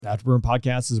The Afterburn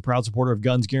Podcast is a proud supporter of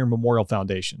Guns Gear Memorial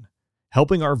Foundation,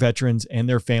 helping our veterans and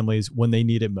their families when they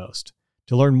need it most.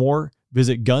 To learn more,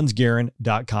 visit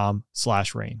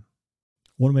gunsgearin.com/rain.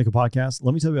 Want to make a podcast?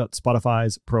 Let me tell you about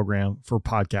Spotify's program for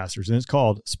podcasters, and it's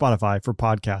called Spotify for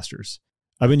Podcasters.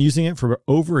 I've been using it for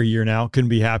over a year now.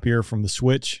 Couldn't be happier from the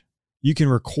switch. You can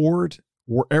record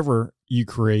wherever you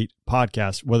create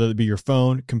podcasts, whether it be your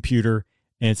phone, computer,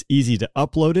 and it's easy to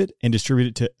upload it and distribute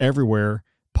it to everywhere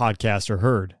podcasts are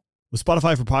heard. With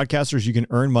Spotify for Podcasters, you can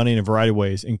earn money in a variety of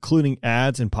ways, including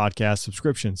ads and podcast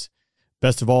subscriptions.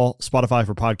 Best of all, Spotify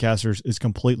for Podcasters is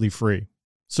completely free.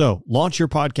 So launch your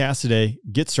podcast today.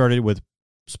 Get started with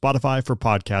Spotify for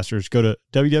Podcasters. Go to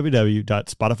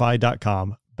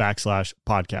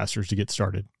www.spotify.com/podcasters to get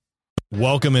started.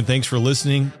 Welcome and thanks for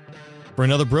listening. For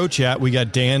another Bro Chat, we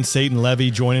got Dan Satan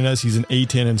Levy joining us. He's an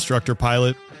A-10 instructor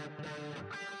pilot.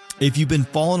 If you've been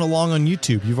following along on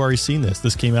YouTube, you've already seen this.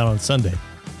 This came out on Sunday.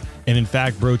 And in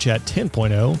fact, Bro Chat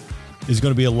 10.0 is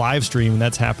going to be a live stream, and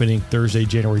that's happening Thursday,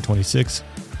 January 26th.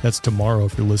 That's tomorrow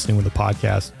if you're listening with the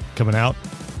podcast coming out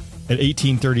at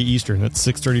 18:30 Eastern. That's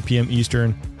 6:30 p.m.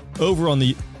 Eastern over on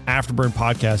the Afterburn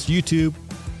Podcast YouTube.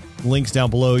 Links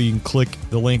down below. You can click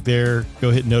the link there.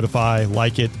 Go hit notify,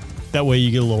 like it. That way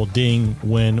you get a little ding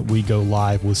when we go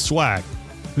live with Swag,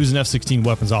 who's an F-16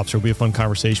 weapons officer. It'll be a fun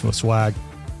conversation with Swag.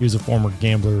 He was a former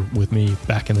gambler with me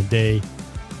back in the day.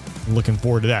 I'm looking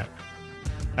forward to that.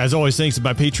 As always, thanks to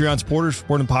my Patreon supporters for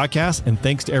supporting the podcast, and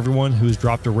thanks to everyone who has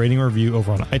dropped a rating or review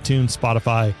over on iTunes,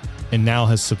 Spotify, and now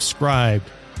has subscribed,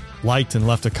 liked, and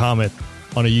left a comment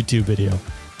on a YouTube video.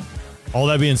 All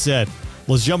that being said,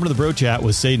 let's jump into the Bro Chat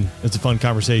with Satan. It's a fun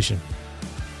conversation.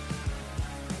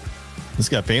 This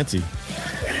got fancy.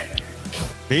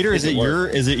 Vader, is it your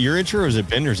intro or is it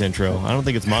Bender's intro? I don't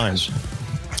think it's mine.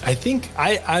 I think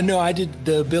I know I did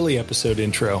the Billy episode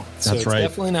intro. So That's right. It's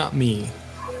definitely not me.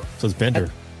 So it's Bender.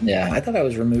 I thought I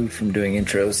was removed from doing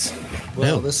intros.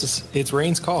 Well, it's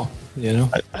Rain's call, you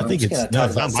know. I think it's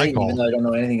not my Satan, call. even though I don't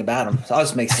know anything about him. So I'll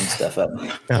just make some stuff up.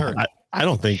 I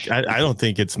don't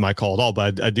think it's my call at all,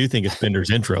 but I do think it's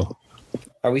Bender's intro.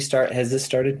 Has this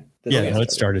started?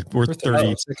 It started. We're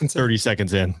 30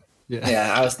 seconds in.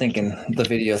 Yeah, I was thinking the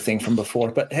video thing from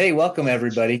before. But hey, welcome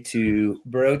everybody to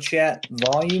Bro Chat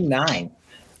Volume 9.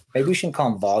 Maybe we shouldn't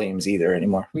call them volumes either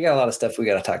anymore. We got a lot of stuff we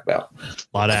got to talk about.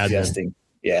 A lot of admin.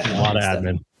 Yeah, a lot of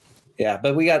admin. Yeah,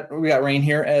 but we got Rain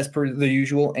here as per the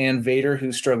usual, and Vader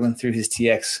who's struggling through his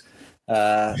TX.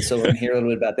 So we're going to hear a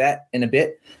little bit about that in a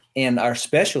bit. And our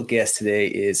special guest today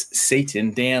is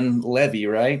Satan, Dan Levy,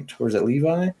 right? Or is it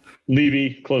Levi?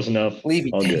 Levy, close enough.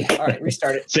 Levy. All good. All right,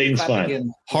 restart it. Satan's fine.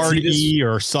 Again. Hard E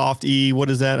or soft E. What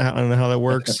is that? I don't know how that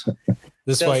works.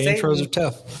 This is why intros are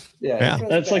tough. Yeah.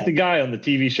 That's like the guy on the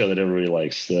TV show that everybody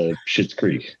likes, Schitt's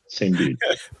Creek. Same dude.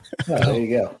 There you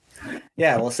go.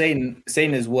 Yeah, well, Satan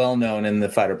is well known in the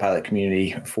fighter pilot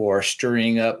community for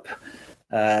stirring up.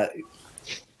 I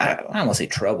don't want to say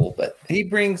trouble, but he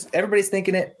brings everybody's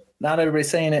thinking it. Not everybody's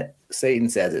saying it. Satan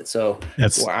says it. So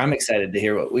I'm excited to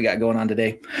hear what we got going on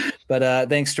today. But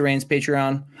thanks to Rain's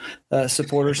Patreon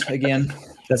supporters. Again,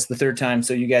 that's the third time.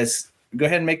 So you guys go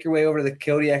ahead and make your way over to the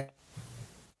Kodiak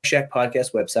Shack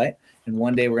podcast website. And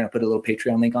one day we're going to put a little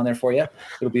Patreon link on there for you.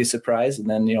 It'll be a surprise. And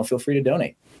then, feel free to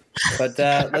donate. But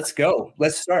let's go.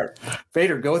 Let's start.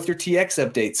 Vader, go with your TX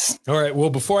updates. All right. Well,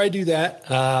 before I do that,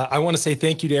 I want to say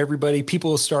thank you to everybody.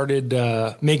 People started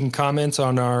making comments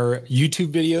on our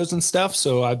YouTube videos and stuff.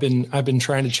 So I've been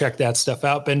trying to check that stuff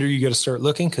out. Bender, you got to start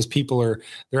looking because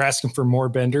they're asking for more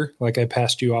Bender, like I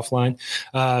passed you offline.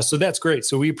 So that's great.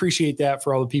 So we appreciate that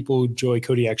for all the people who enjoy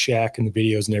Kodiak Shack and the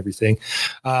videos and everything.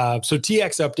 So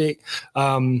TX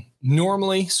update.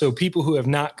 Normally, so people who have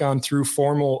not gone through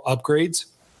formal upgrades,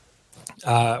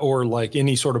 or like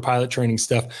any sort of pilot training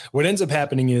stuff, what ends up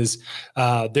happening is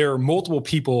there are multiple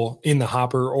people in the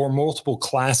hopper or multiple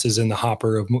classes in the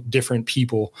hopper of different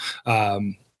people.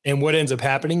 And what ends up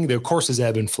happening, the courses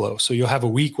ebb and flow. So you'll have a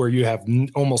week where you have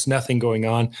almost nothing going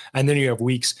on. And then you have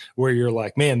weeks where you're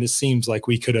like, man, this seems like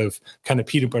we could have kind of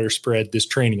peanut butter spread this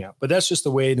training out. But that's just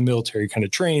the way the military kind of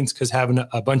trains, because having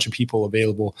a bunch of people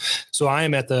available. So I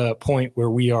am at the point where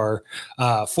we are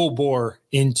full bore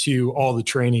into all the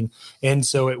training. And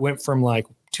so it went from like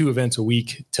 2 events a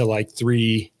week to like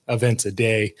 3 events a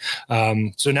day.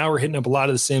 So now we're hitting up a lot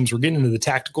of the sims. We're getting into the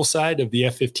tactical side of the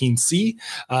F-15C.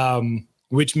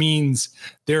 Which means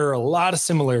there are a lot of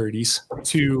similarities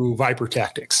to Viper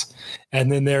tactics. And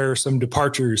then there are some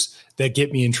departures that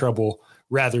get me in trouble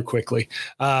rather quickly.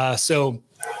 So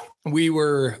we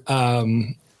were,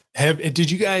 did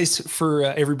you guys, for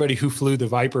everybody who flew the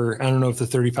Viper, I don't know if the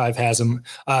 35 has them,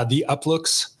 the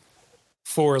uplooks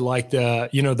for like the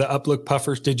uplook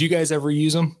puffers. Did you guys ever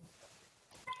use them?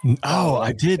 Oh,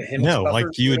 I did. No,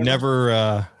 like you would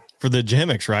never for the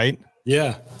hammocks, right?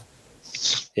 Yeah.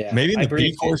 Yeah. Maybe in the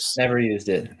B course. Never used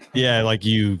it. Yeah, like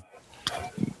you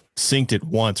synced it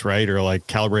once, right? Or like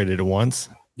calibrated it once.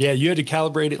 Yeah, you had to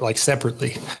calibrate it like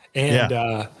separately.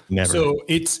 And never. So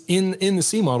it's in the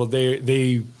C model,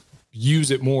 they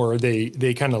use it more.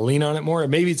 They kind of lean on it more.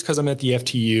 Maybe it's because I'm at the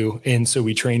FTU and so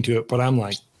we train to it, but I'm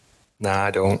like, nah,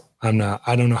 I don't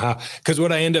know how, because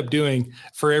what I end up doing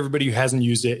for everybody who hasn't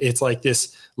used it, it's like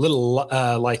this little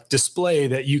like display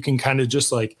that you can kind of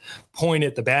just like point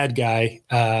at the bad guy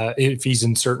if he's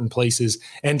in certain places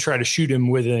and try to shoot him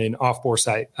with an off-bore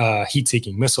sight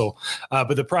heat-seeking missile.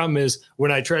 But the problem is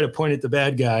when I try to point at the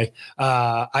bad guy,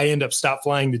 I end up stop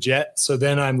flying the jet. So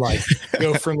then I'm like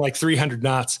go from like 300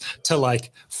 knots to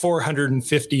like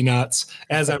 450 knots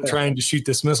as I'm trying to shoot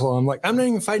this missile. I'm like, I'm not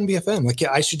even fighting BFM. Like,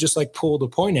 yeah, I should just like pull the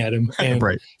point at him. And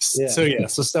right. So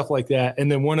stuff like that.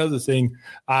 And then one other thing,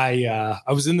 I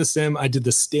was in the sim. I did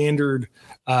the standard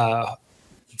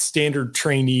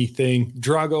trainee thing.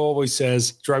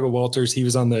 Drago Walters, he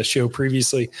was on the show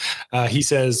previously. He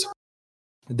says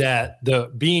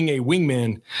that being a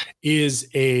wingman is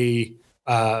a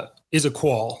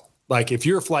qual. Like if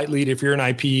you're a flight lead, if you're an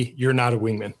IP, you're not a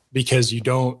wingman because you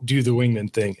don't do the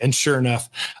wingman thing. And sure enough,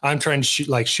 I'm trying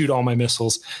to shoot all my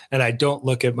missiles and I don't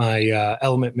look at my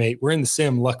element mate. We're in the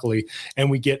sim, luckily, and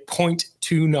we get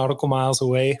 0.2 nautical miles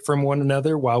away from one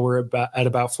another while we're at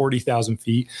about 40,000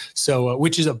 feet. So,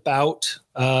 which is about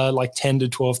like 10 to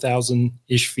 12,000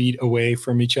 ish feet away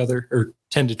from each other, or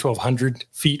 10 to 1,200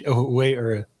 feet away,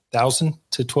 or 1,000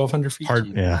 to 1,200 feet. Hard,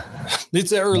 yeah.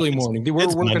 It's early morning.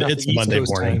 We're working on the East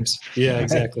Coast times. Yeah,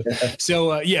 exactly.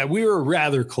 So, we were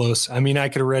rather close. I mean, I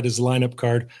could have read his lineup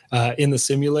card in the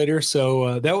simulator.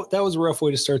 So that was a rough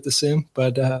way to start the sim.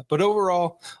 But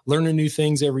overall, learning new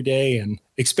things every day and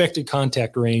expected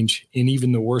contact range in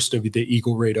even the worst of the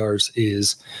Eagle radars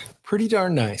is pretty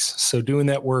darn nice. So doing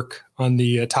that work on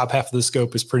the top half of the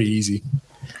scope is pretty easy.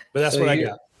 But that's what I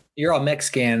got. You're on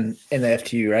MEXSCAN in the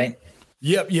FTU, right?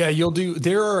 Yep. Yeah, you'll do.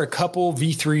 There are a couple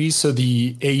V3s, so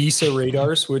the AESA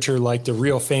radars, which are like the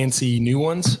real fancy new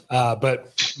ones.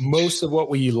 But most of what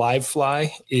we live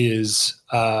fly is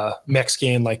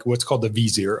MEXSCAN, like what's called the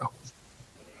V0.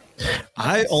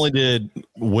 I only did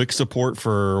WIC support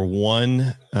for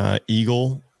one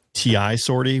Eagle TI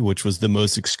sortie, which was the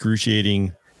most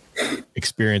excruciating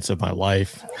experience of my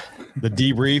life. The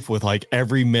debrief with like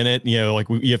every minute, like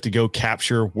you have to go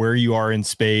capture where you are in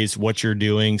space, what you're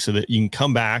doing, so that you can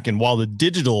come back. And while the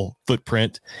digital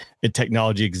footprint and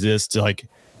technology exists to like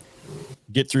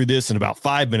get through this in about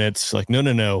 5 minutes, like,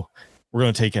 no, we're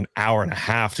going to take an hour and a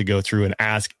half to go through and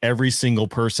ask every single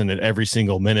person at every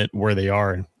single minute where they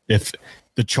are and if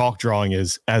the chalk drawing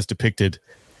is as depicted.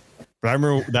 But I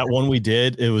remember that one we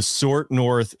did, it was Sort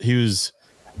North. He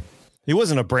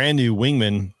wasn't a brand new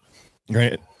wingman,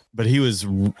 right? But he was, I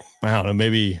don't know,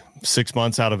 maybe 6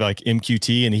 months out of like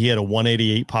MQT, and he had a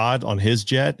 188 pod on his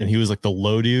jet, and he was like the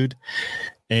low dude.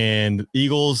 And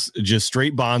Eagles just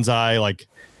straight bonsai, like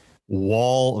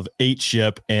wall of 8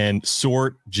 ship, and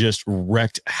Sort just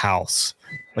wrecked house.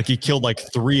 Like he killed like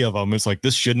 3 of them. It's like,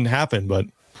 this shouldn't happen, but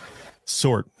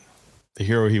Sort, the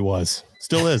hero he was,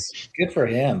 still is. Good for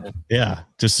him. Yeah,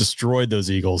 just destroyed those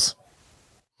Eagles.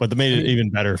 But they made it even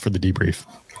better for the debrief.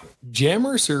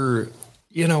 Jammers are...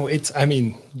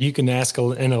 you can ask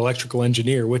an electrical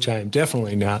engineer, which I am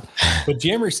definitely not, but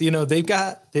jammers, they've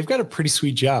got a pretty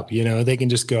sweet job. They can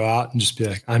just go out and just be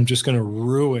like, I'm just going to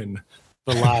ruin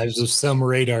the lives of some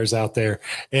radars out there.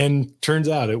 And turns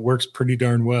out it works pretty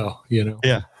darn well,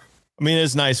 Yeah. I mean,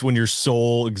 it's nice when your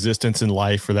sole existence in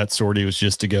life for that sortie was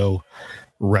just to go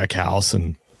wreck house,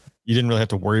 and you didn't really have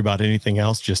to worry about anything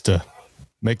else, just to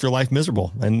make their life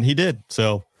miserable. And he did.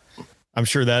 So I'm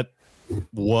sure that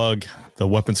WUG, the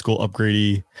weapon school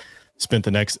upgradee, spent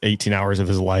the next 18 hours of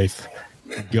his life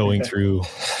going through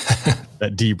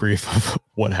that debrief of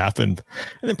what happened,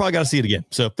 and then probably got to see it again.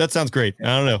 So that sounds great.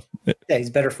 I don't know. Yeah, he's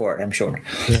better for it, I'm sure.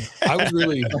 I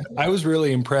was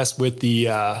really impressed with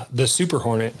the Super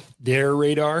Hornet, their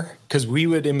radar, because in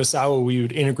Misawa we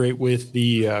would integrate with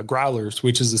the Growlers,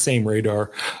 which is the same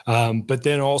radar. But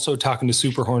then also talking to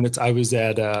Super Hornets, I was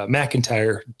at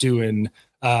McIntyre doing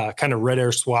kind of red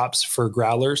air swaps for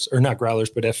Growlers, or not Growlers,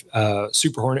 but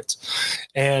Super Hornets.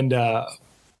 And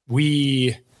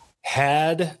we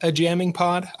had a jamming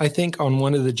pod, I think, on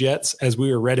one of the jets as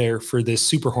we were red air for this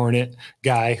Super Hornet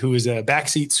guy who was a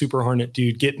backseat Super Hornet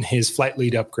dude getting his flight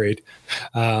lead upgrade.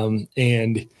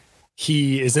 And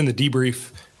he is in the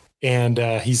debrief And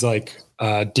he's like,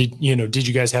 did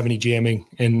you guys have any jamming?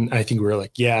 And I think we were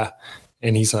like, yeah.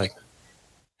 And he's like,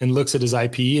 and looks at his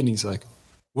IP and he's like,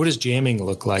 what does jamming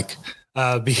look like?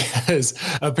 Because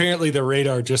apparently the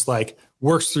radar just like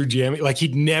works through jamming. Like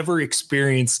he'd never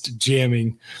experienced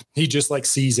jamming. He just like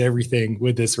sees everything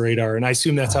with this radar. And I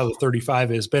assume that's how the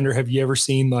 35 is. Bender, have you ever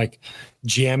seen like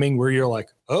jamming where you're like,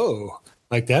 oh,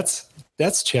 like that's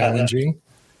challenging?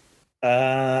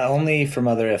 Only from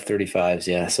other F-35s.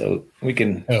 Yeah. So we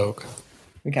can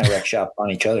kind of wreck shop on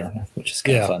each other, which is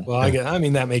kind of fun. Well, I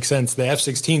mean, that makes sense. The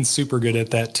F-16 is super good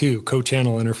at that too.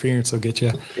 Co-channel interference will get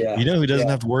you. Yeah. You know who doesn't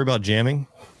have to worry about jamming?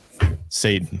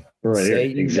 Satan. Right here.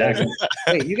 Satan. Exactly.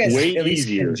 Wait, you guys way at least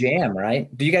easier. can jam,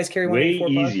 right? Do you guys carry Way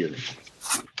 184 easier.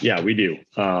 Yeah, we do.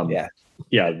 Yeah.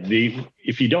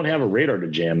 If you don't have a radar to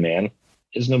jam, man,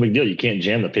 it's no big deal. You can't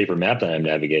jam the paper map that I'm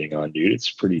navigating on, dude.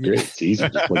 It's pretty great. It's easy.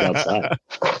 Just look outside.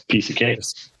 Piece of cake.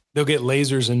 They'll get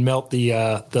lasers and melt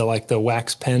the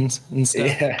wax pens and stuff.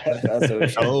 Yeah.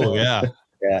 Oh yeah.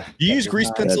 Yeah. Do you use grease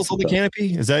pencils on the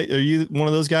canopy? Are you one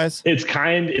of those guys? It's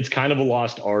kind of a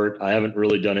lost art. I haven't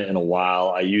really done it in a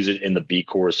while. I use it in the B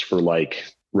course for like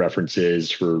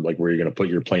references for like where you're going to put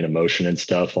your plane of motion and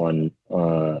stuff on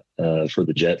for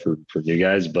the jet for new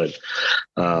guys. But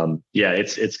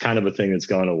it's kind of a thing that's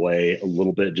gone away a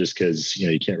little bit just because,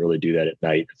 you can't really do that at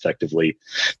night effectively.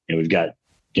 And we've got,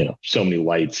 so many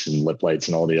lights and lip lights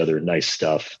and all the other nice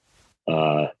stuff.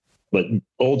 But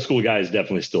old school guys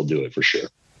definitely still do it for sure.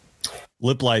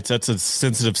 Lip lights, that's a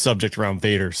sensitive subject around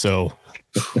Vader. So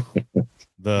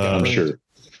I'm sure.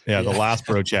 Yeah, the last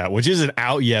Bro Chat, which isn't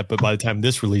out yet, but by the time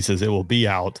this releases, it will be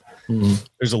out. Mm-hmm.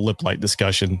 There's a lip light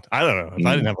discussion. I don't know. If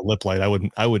I didn't have a lip light,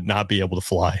 I would not be able to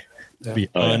fly. Be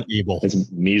unable. That's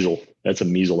measle. That's a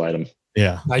measle item.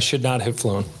 Yeah. I should not have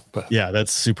flown. But yeah,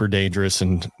 that's super dangerous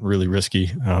and really risky.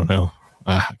 I don't know.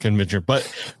 I couldn't mention, but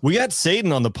we got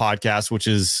Satan on the podcast, which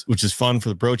is fun for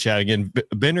the Bro Chat. Again,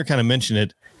 Bender kind of mentioned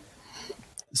it.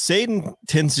 Satan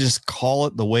tends to just call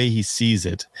it the way he sees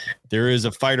it. There is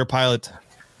a fighter pilot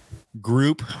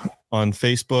group on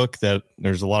Facebook that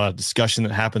there's a lot of discussion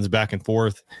that happens back and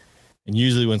forth. And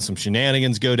usually when some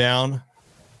shenanigans go down,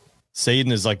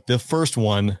 Satan is like the first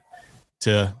one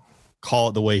to call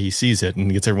it the way he sees it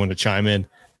and gets everyone to chime in.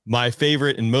 My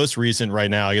favorite and most recent right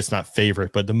now, I guess not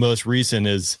favorite, but the most recent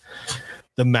is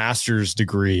the master's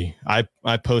degree. I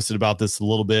posted about this a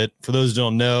little bit. For those who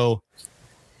don't know,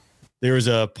 there was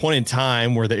a point in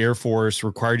time where the Air Force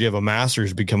required you to have a master's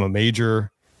to become a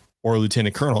major or a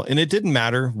lieutenant colonel. And it didn't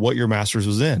matter what your master's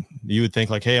was in. You would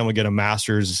think like, hey, I'm going to get a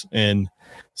master's in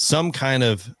some kind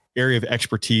of area of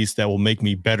expertise that will make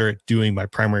me better at doing my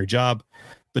primary job.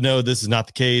 But no, this is not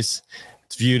the case.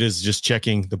 It's viewed as just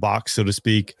checking the box, so to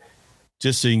speak,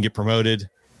 just so you can get promoted.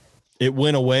 It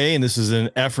went away, and this is an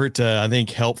effort to, I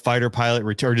think, help fighter pilot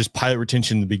or just pilot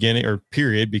retention in the beginning or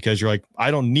period, because you're like,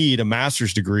 I don't need a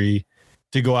master's degree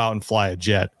to go out and fly a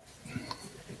jet.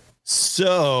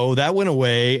 So that went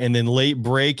away, and then late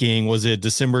breaking, was it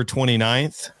December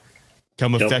 29th?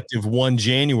 Come effective 1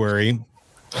 January,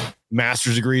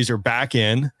 master's degrees are back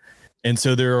in. And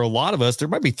so there are a lot of us, there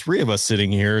might be 3 of us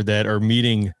sitting here that are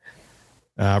meeting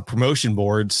promotion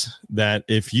boards that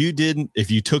if you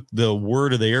took the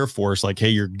word of the Air Force, like, hey,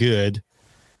 you're good,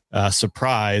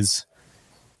 surprise.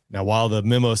 Now, while the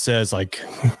memo says like,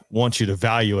 want you to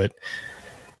value it,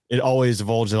 it always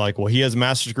divulges like, well, he has a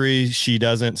master's degree, she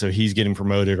doesn't, so he's getting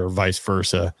promoted or vice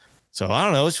versa. So I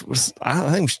don't know. I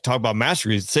think we should talk about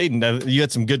master's degrees. Satan, you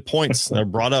had some good points that are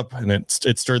brought up, and it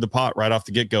stirred the pot right off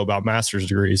the get-go about master's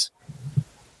degrees.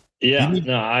 Yeah,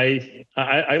 no,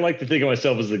 I like to think of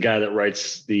myself as the guy that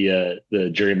writes the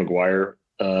Jerry Maguire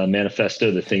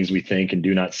manifesto, the things we think and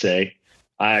do not say.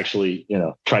 I actually,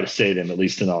 try to say them at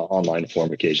least in an online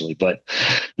form occasionally. But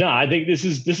no, I think this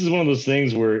is one of those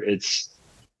things where it's,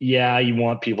 yeah, you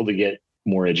want people to get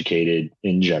more educated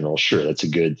in general. Sure, that's a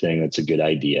good thing. That's a good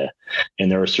idea.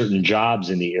 And there are certain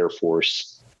jobs in the Air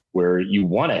Force where you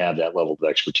want to have that level of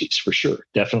expertise for sure.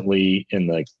 Definitely in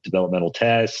the developmental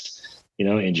test,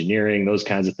 engineering, those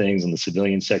kinds of things. In the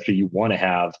civilian sector, you want to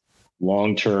have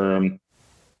long-term,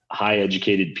 high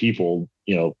educated people,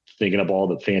 thinking up all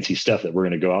the fancy stuff that we're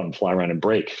going to go out and fly around and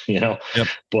break, Yep.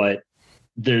 But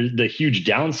the huge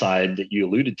downside that you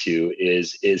alluded to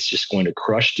is just going to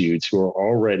crush dudes who are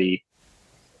already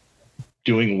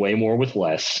doing way more with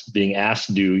less, being asked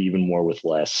to do even more with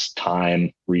less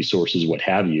time, resources, what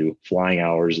have you, flying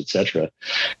hours, etc.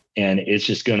 And it's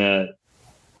just going to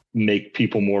make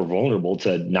people more vulnerable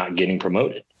to not getting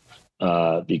promoted.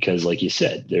 Because like you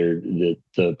said,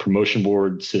 the promotion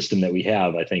board system that we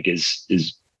have, I think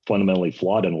is fundamentally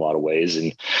flawed in a lot of ways.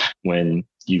 And when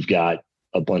you've got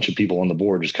a bunch of people on the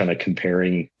board just kind of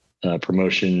comparing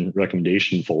promotion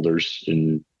recommendation folders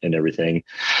and everything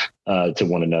to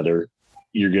one another,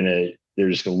 they're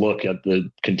just going to look at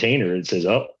the container and says,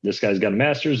 oh, this guy's got a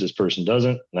master's, this person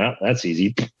doesn't. No, that's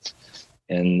easy.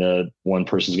 And one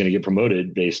person's going to get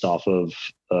promoted based off of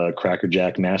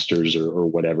Crackerjack Masters or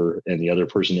whatever, and the other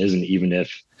person isn't, even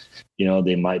if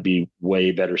they might be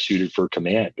way better suited for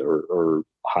command or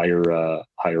higher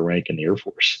rank in the Air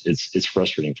Force. It's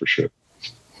frustrating for sure.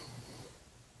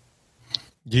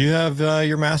 Do you have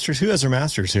your masters? Who has their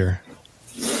masters here?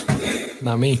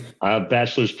 Not me.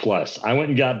 Bachelor's Plus. I went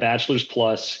and got Bachelor's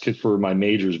Plus for my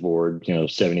majors board,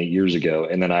 7-8 years ago.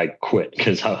 And then I quit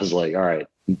because I was like, all right,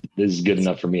 this is good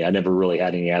enough for me. I never really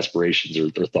had any aspirations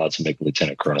or thoughts of making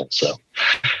lieutenant colonel. So,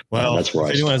 well, that's where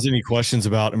if anyone has any questions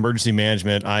about emergency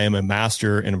management, I am a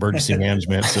master in emergency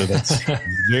management. So that's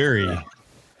very,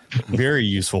 very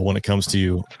useful when it comes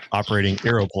to operating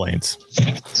airplanes.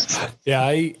 Yeah.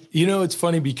 It's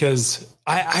funny because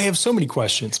I have so many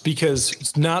questions, because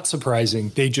it's not surprising.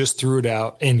 They just threw it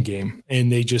out end game and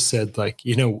they just said, like,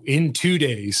 in 2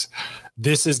 days,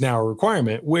 this is now a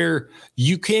requirement, where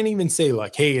you can't even say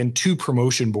like, hey, in 2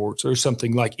 promotion boards or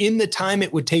something, like in the time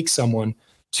it would take someone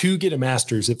to get a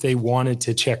master's if they wanted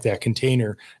to check that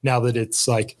container, now that it's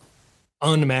like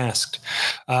unmasked.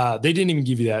 They didn't even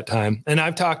give you that time. And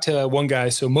I've talked to one guy,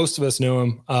 so most of us know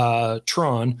him,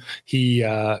 Tron. He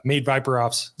made Viper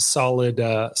Ops solid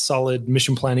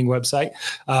mission planning website.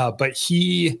 But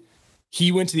he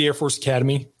went to the Air Force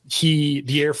Academy.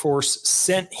 The Air Force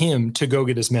sent him to go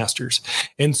get his master's.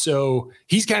 And so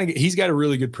he's got a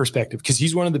really good perspective, because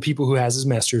he's one of the people who has his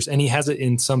master's, and he has it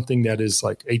in something that is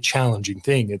like a challenging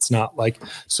thing. It's not like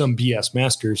some BS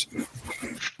master's.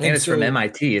 And it's from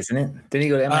MIT, isn't it? Didn't he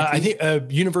go to MIT? I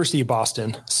think University of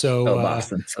Boston. So,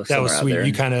 Boston. So that was sweet.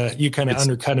 You kind of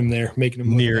undercut him there, making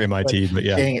him near MIT, but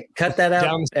yeah. Dang it. Cut that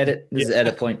out. Edit. This is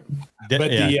edit point.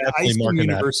 But the ISU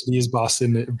University is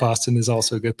Boston. Boston is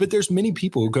also good. But there's many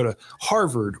people who go to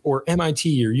Harvard or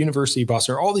MIT or University of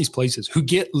Boston or all these places who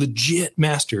get legit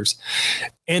masters,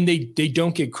 and they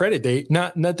don't get credit. They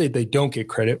not that they don't get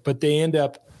credit, but they end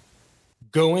up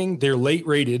going. They're late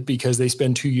rated because they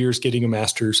spend 2 years getting a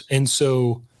master's, and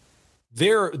so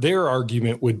their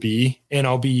argument would be, and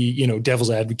I'll be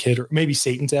devil's advocate, or maybe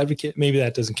Satan's advocate. Maybe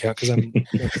that doesn't count because I'm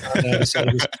on the other side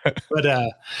of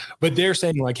this. But they're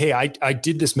saying like, hey, I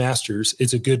did this master's.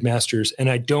 It's a good master's, and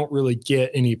I don't really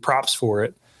get any props for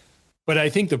it. But I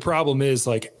think the problem is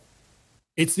like,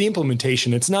 it's the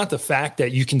implementation. It's not the fact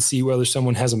that you can see whether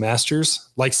someone has a master's.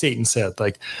 Like Satan said,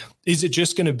 like, is it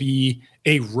just going to be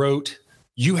a rote?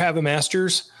 You have a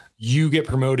master's, you get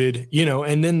promoted,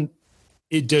 and then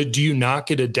do you not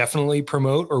get a definitely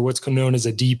promote, or what's known as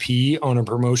a DP on a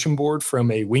promotion board from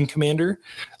a wing commander?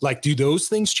 Like, do those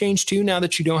things change too now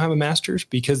that you don't have a master's?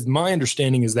 Because my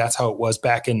understanding is that's how it was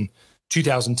back in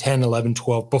 2010, 11,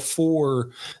 12, before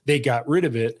they got rid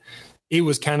of it. It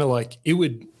was kind of like it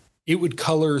would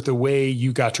color the way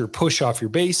you got your push off your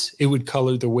base. It would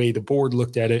color the way the board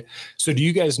looked at it. So do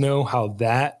you guys know how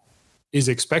that is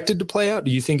expected to play out?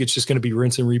 Do you think it's just going to be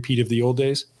rinse and repeat of the old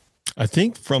days? I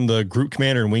think from the group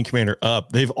commander and wing commander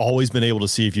up, they've always been able to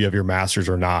see if you have your masters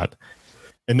or not.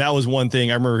 And that was one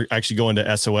thing I remember actually going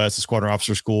to SOS, the Squadron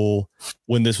Officer School,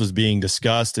 when this was being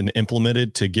discussed and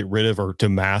implemented to get rid of or to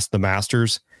mask the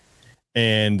masters.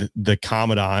 And the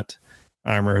commandant,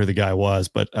 I remember who the guy was,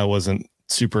 but I wasn't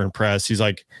super impressed. He's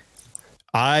like,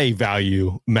 I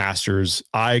value masters.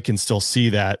 I can still see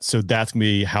that. So that's going to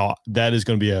be how that is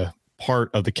going to be a part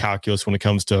of the calculus when it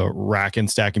comes to racking,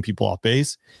 stacking people off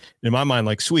base. And in my mind,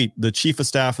 like, sweet, the chief of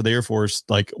staff of the Air Force,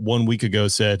 like 1 week ago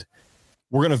said,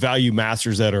 we're going to value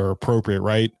masters that are appropriate,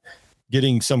 right?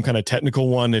 Getting some kind of technical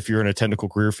one if you're in a technical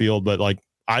career field, but like,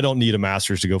 I don't need a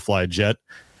master's to go fly a jet.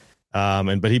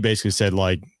 But he basically said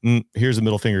like, here's a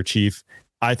middle finger, chief.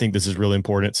 I think this is really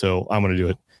important, so I'm going to do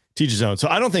it. Teach his own. So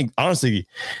I don't think, honestly,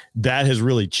 that has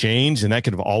really changed, and that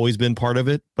could have always been part of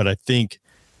it. But I think,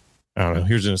 I don't know,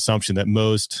 here's an assumption that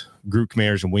most group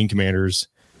commanders and wing commanders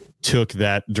took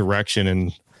that direction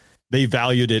and they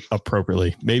valued it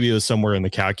appropriately. Maybe it was somewhere in the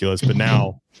calculus, but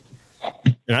now,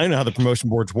 and I don't know how the promotion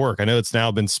boards work. I know it's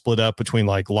now been split up between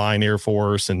like line Air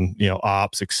Force and,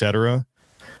 ops, et cetera.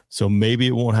 So maybe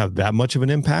it won't have that much of an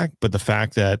impact, but the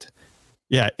fact that,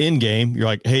 yeah, in game, you're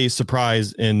like, hey,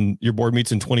 surprise, and your board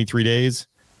meets in 23 days,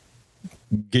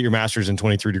 get your master's in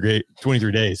 23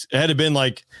 days. It had been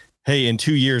like, hey, in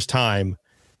 2 years' time,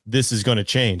 this is going to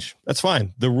change. That's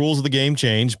fine. The rules of the game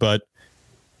change, but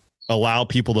allow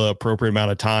people the appropriate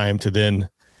amount of time to then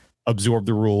absorb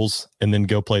the rules and then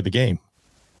go play the game,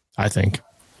 I think.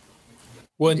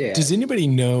 Well, does anybody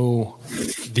know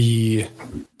the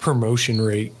promotion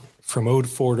rate from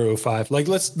 04 to 05? Like,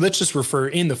 let's just refer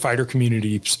in the fighter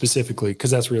community specifically, because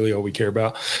that's really all we care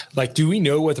about. Like, do we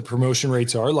know what the promotion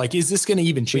rates are? Like, is this going to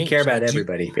even change? We care about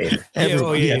everybody, Vader.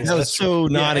 That was so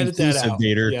not inclusive,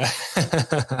 Vader. Yeah.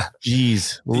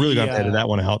 Jeez, we're really going to edit that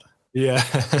one out. Yeah.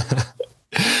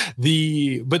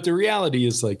 But the reality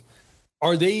is, like,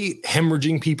 are they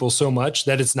hemorrhaging people so much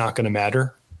that it's not going to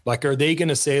matter? Like, are they going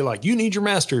to say, like, you need your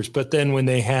masters, but then when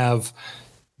they have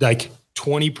like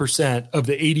 20% of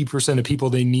the 80% of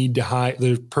people they need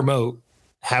to promote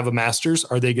have a masters,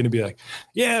 are they going to be like,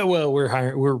 yeah, well,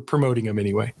 we're promoting them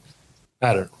anyway?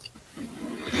 I don't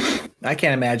know. I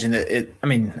can't imagine that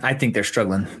I think they're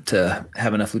struggling to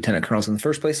have enough lieutenant colonels in the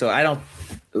first place. So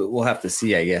we'll have to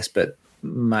see, I guess, but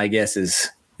my guess is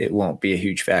it won't be a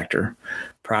huge factor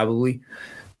probably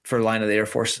for line of the Air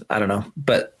Force. I don't know.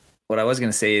 But what I was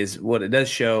going to say is what it does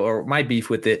show, or my beef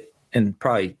with it, and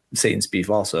probably Satan's beef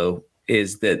also,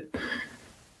 is that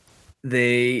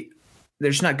they're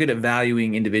just not good at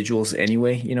valuing individuals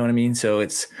anyway. You know what I mean? So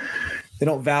they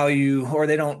don't value, or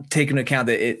they don't take into account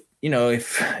that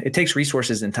if it takes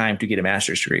resources and time to get a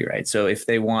master's degree, right? So if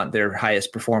they want their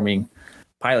highest performing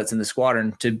pilots in the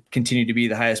squadron to continue to be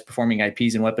the highest performing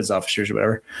IPs and weapons officers or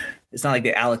whatever, it's not like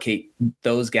they allocate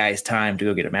those guys time to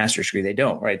go get a master's degree. They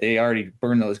don't, right? They already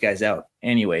burn those guys out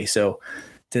anyway. So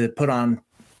to put on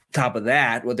top of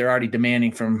that, what they're already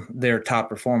demanding from their top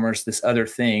performers, this other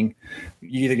thing,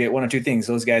 you either get one or two things.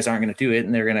 Those guys aren't going to do it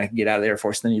and they're going to get out of the Air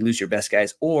Force. And then you lose your best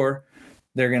guys, or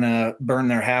they're going to burn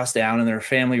their house down and their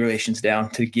family relations down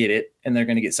to get it. And they're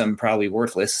going to get something probably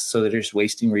worthless. So they're just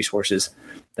wasting resources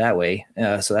that way.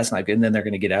 So that's not good. And then they're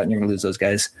going to get out and you're going to lose those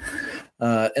guys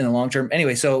in the long term.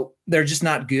 Anyway, so they're just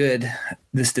not good.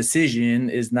 This decision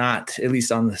is not, at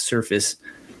least on the surface,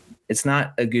 it's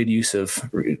not a good use of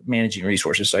managing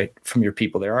resources, right, from your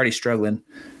people. They're already struggling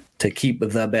to keep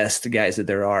the best guys that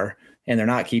there are, and they're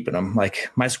not keeping them.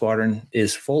 Like, my squadron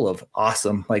is full of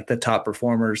awesome, like the top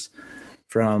performers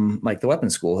from like the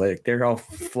weapons school. Like, they're all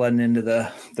flooding into the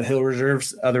Hill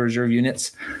Reserves, other reserve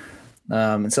units.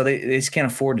 And so they just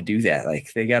can't afford to do that.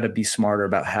 Like, they got to be smarter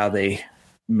about how they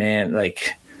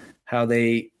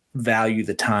value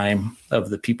the time of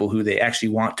the people who they actually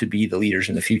want to be the leaders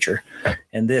in the future.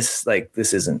 And this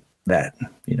isn't that,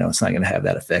 it's not going to have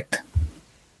that effect.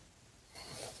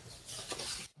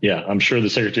 Yeah, I'm sure the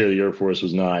Secretary of the Air Force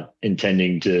was not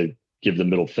intending to give the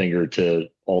middle finger to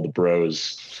all the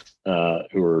bros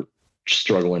who are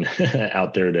struggling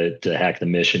out there to hack the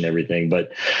mission and everything.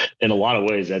 But in a lot of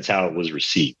ways, that's how it was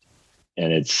received.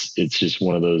 And it's just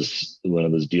one of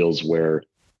those deals where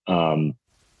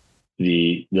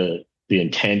the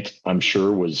intent, I'm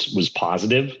sure, was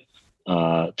positive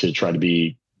to try to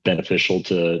be beneficial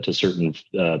to certain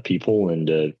people, and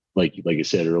to, like I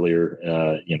said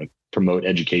earlier, promote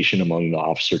education among the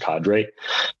officer cadre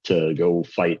to go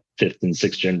fight 5th and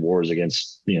 6th gen wars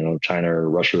against, China or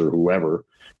Russia or whoever,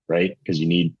 right? Because you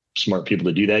need smart people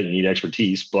to do that. You need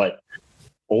expertise. But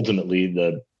ultimately,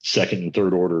 the second and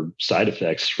third order side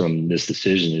effects from this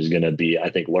decision is going to be, I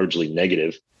think, largely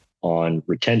negative on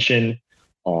retention,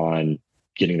 on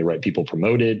getting the right people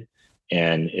promoted.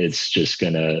 And it's just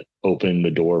going to open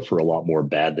the door for a lot more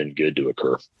bad than good to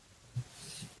occur.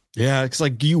 Yeah, it's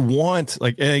like you want,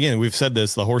 like, and again, we've said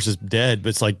this, the horse is dead, but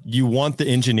it's like you want the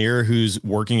engineer who's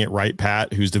working at Wright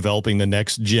Pat, who's developing the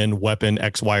next gen weapon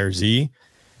X, Y, or Z.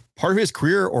 Part of his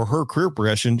career or her career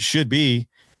progression should be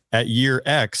at year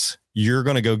X, you're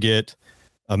going to go get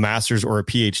a master's or a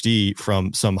PhD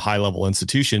from some high level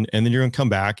institution, and then you're going to come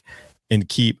back and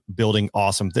keep building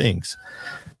awesome things.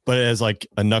 But as like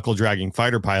a knuckle dragging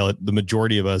fighter pilot, the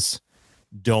majority of us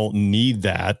don't need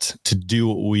that to do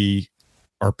what we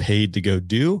are paid to go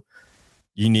do.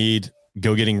 You need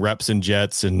go getting reps in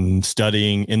jets and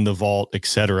studying in the vault,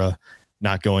 etc.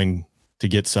 Not going to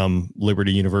get some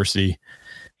Liberty University,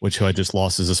 which I just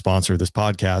lost as a sponsor of this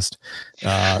podcast,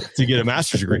 to get a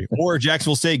master's degree, or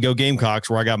Jacksonville State, go Gamecocks,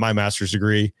 where I got my master's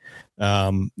degree.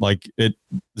 Like, it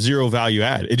zero value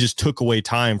add. It just took away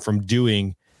time from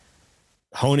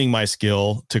honing my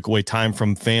skill, took away time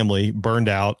from family, burned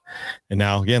out. And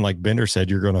now, again, like Bender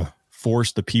said, you're going to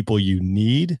force the people you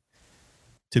need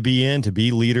to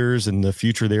be leaders in the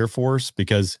future of the Air Force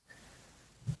because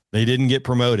they didn't get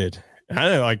promoted. And I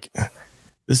know, like,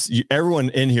 this,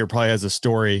 everyone in here probably has a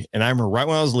story. And I remember right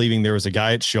when I was leaving, there was a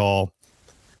guy at Shaw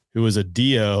who was a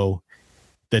DO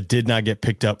that did not get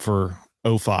picked up for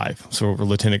 05. So for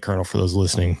lieutenant colonel, for those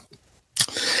listening.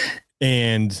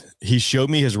 And he showed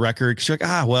me his record. She's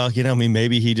like, well,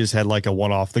 maybe he just had like a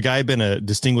one-off. The guy had been a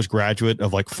distinguished graduate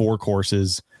of like 4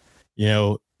 courses,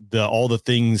 all the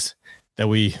things that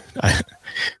we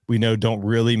know don't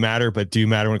really matter, but do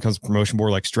matter when it comes to promotion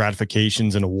board, like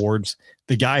stratifications and awards.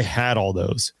 The guy had all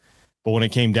those, but when it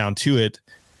came down to it,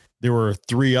 there were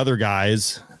 3 other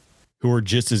guys who were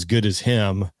just as good as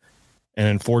him. And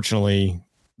unfortunately,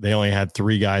 they only had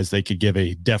 3 guys they could give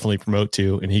a definitely promote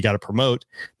to, and he got to promote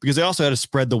because they also had to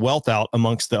spread the wealth out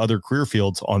amongst the other career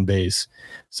fields on base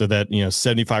so that,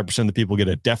 75% of the people get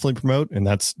a definitely promote. And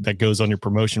that goes on your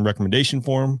promotion recommendation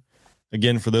form.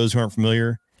 Again, for those who aren't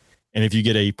familiar. And if you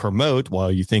get a promote,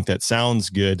 while you think that sounds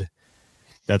good,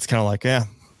 that's kind of like,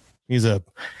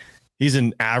 he's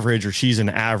an average or she's an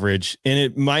average. And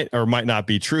it might or might not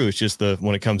be true. It's just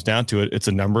when it comes down to it, it's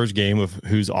a numbers game of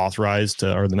who's authorized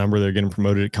or the number they're getting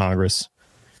promoted at Congress.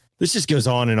 This just goes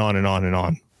on and on and on and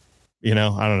on. I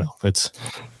don't know.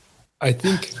 I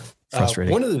think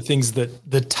frustrating. One of the things that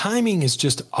the timing is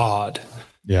just odd.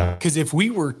 Yeah. Because if we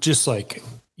were just like,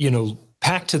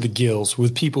 packed to the gills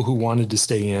with people who wanted to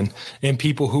stay in and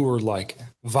people who were like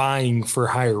vying for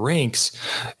higher ranks,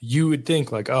 you would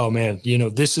think like, oh man,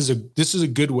 this is a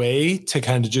good way to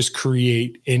kind of just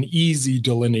create an easy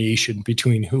delineation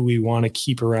between who we want to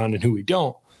keep around and who we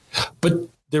don't. But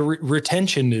the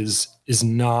retention is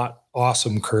not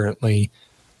awesome currently.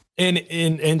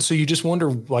 And so you just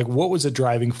wonder, like, what was the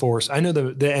driving force? I know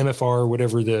the MFR,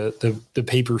 whatever the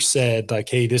paper said, like,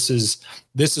 hey, this is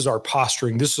our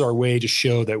posturing. This is our way to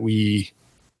show that we,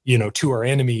 to our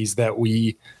enemies, that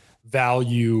we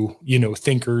value,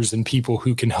 thinkers and people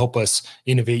who can help us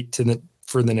innovate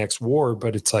for the next war.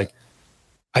 But it's like,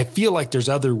 I feel like there's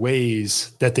other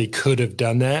ways that they could have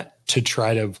done that to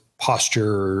try to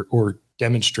posture or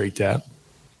demonstrate that.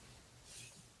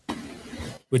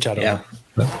 Which I don't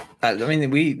know. I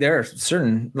mean, there are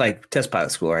certain, like test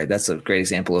pilot school, right? That's a great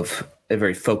example of a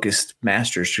very focused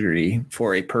master's degree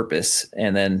for a purpose.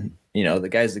 And then, the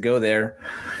guys that go there,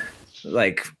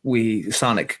 like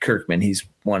Sonic Kirkman, he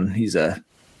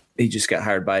just got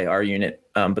hired by our unit.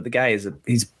 But the guy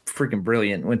he's freaking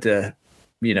brilliant. Went to,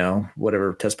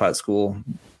 whatever test pilot school,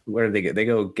 where did they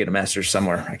go get a master's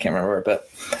somewhere. I can't remember where,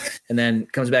 and then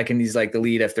comes back and he's like the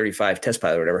lead F-35 test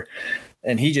pilot or whatever.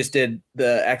 And he just did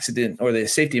the accident or the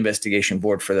safety investigation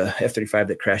board for the F-35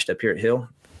 that crashed up here at Hill.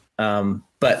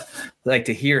 But like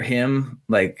to hear him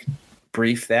like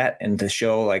brief that and to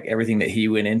show like everything that he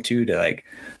went into to like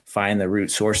find the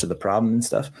root source of the problem and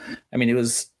stuff. I mean,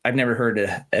 I've never heard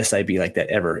a SIB like that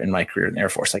ever in my career in the Air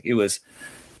Force. Like it was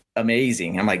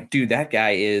amazing. I'm like, dude, that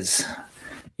guy is,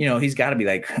 he's got to be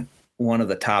like one of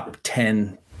the top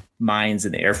 10 minds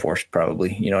in the Air Force,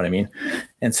 probably, you know what I mean?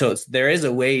 And so there is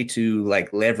a way to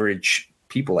like leverage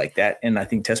people like that. And I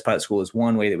think test pilot school is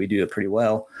one way that we do it pretty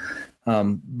well.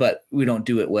 But we don't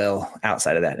do it well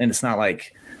outside of that. And it's not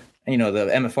like, the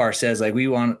MFR says like, we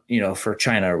want, for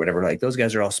China or whatever, like those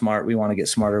guys are all smart. We want to get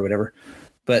smarter or whatever.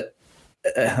 But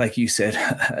like you said,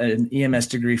 an EMS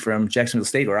degree from Jacksonville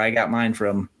State, where I got mine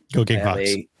from, Go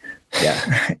Gamecocks.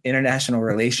 International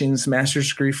Relations master's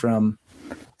degree from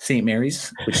St.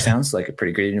 Mary's, which sounds like a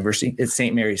pretty great university. It's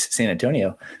St. Mary's, San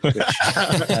Antonio, which,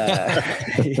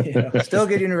 still a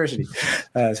good university.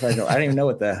 As far as I don't even know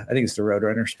I think it's the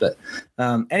Roadrunners, but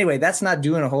anyway, that's not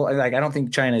doing a whole, like, I don't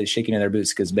think China is shaking in their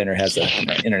boots because Bender has an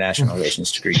international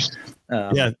relations degree.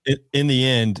 In the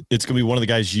end, it's going to be one of the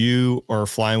guys you are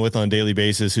flying with on a daily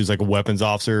basis, who's like a weapons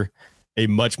officer, a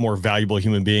much more valuable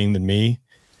human being than me.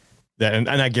 And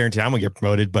I guarantee I'm gonna get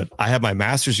promoted, but I have my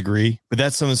master's degree. But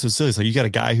that's something so silly. So you got a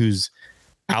guy who's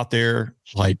out there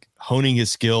like honing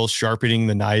his skills, sharpening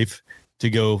the knife to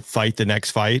go fight the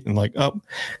next fight, and like, oh,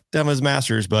 that was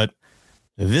master's, but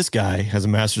this guy has a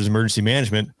master's in emergency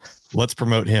management. Let's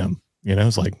promote him.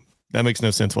 It's like that makes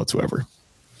no sense whatsoever.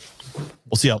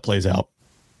 We'll see how it plays out.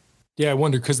 Yeah, I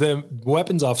wonder, because the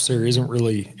weapons officer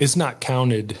it's not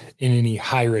counted in any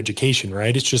higher education,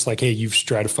 right? It's just like, hey, you've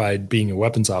stratified being a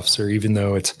weapons officer, even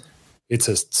though it's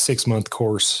a 6-month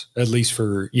course, at least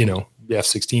for, the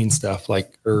F-16 stuff,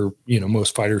 like, or,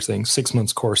 most fighter things, 6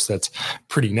 months course. That's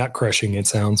pretty nut crushing, it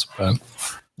sounds. But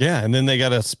yeah. And then they got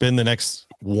to spend the next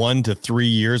 1 to 3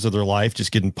 years of their life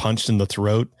just getting punched in the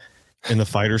throat in the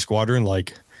fighter squadron,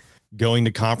 like going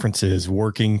to conferences,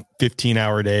 working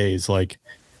 15-hour days, like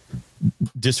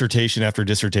dissertation after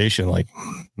dissertation, like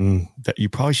that you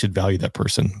probably should value that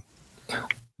person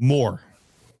more.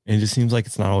 And it just seems like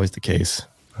it's not always the case.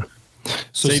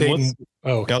 So Satan,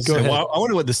 go ahead. Well, I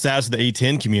wonder what the status of the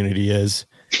A10 community is,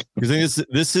 because I think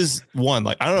this is one,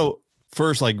 like, I don't know,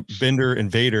 first, like Bender and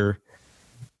Vader,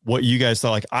 what you guys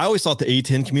thought. Like, I always thought the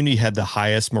A10 community had the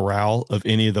highest morale of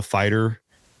any of the fighter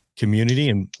community.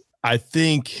 And I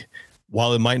think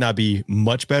while it might not be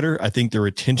much better, I think the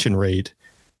retention rate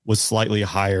was slightly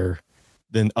higher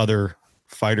than other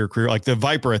fighter career. Like the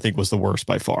Viper, I think, was the worst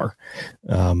by far.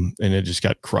 And it just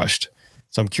got crushed.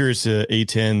 So I'm curious to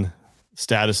A10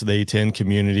 status of the A10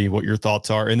 community, what your thoughts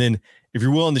are. And then if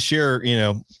you're willing to share,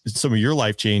 some of your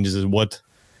life changes and what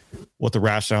the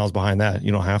rationale is behind that.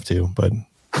 You don't have to, but.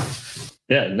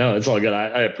 Yeah, no, it's all good.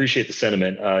 I appreciate the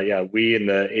sentiment. We in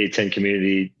the A10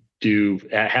 community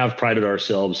have prided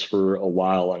ourselves for a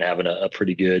while on having a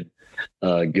pretty good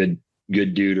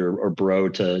dude or bro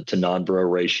to non-bro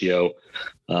ratio.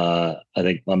 I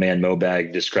think my man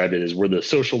Mobag described it as we're the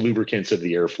social lubricants of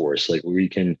the Air Force. Like we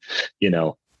can,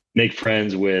 make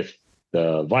friends with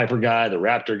the Viper guy, the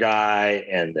Raptor guy,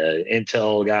 and the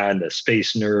Intel guy, and the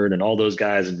space nerd, and all those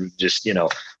guys, and just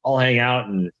all hang out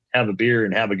and have a beer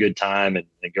and have a good time and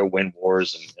go win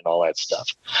wars and all that stuff.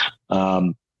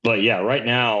 But yeah, right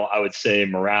now I would say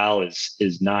morale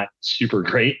is not super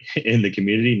great in the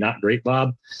community. Not great,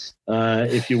 Bob,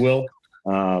 if you will.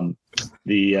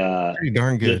 Pretty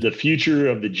darn good. The future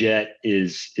of the jet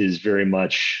is very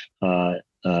much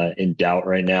in doubt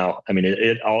right now. I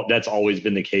mean, that's always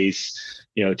been the case.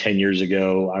 10 years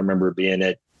ago, I remember being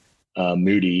at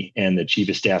Moody, and the chief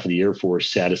of staff of the Air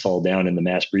Force sat us all down in the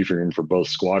mass briefing room for both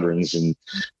squadrons and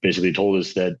basically told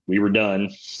us that we were done.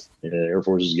 The Air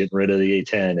Force is getting rid of the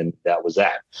A-10, and that was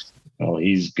that. Well,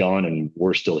 he's gone and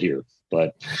we're still here.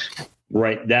 But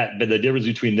the difference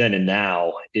between then and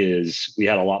now is we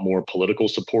had a lot more political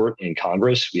support in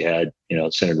Congress. We had,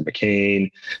 Senator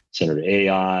McCain, Senator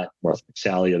Ayotte, Martha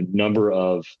McSally, a number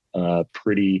of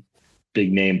pretty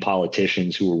big name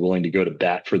politicians who were willing to go to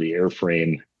bat for the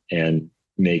airframe and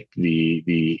make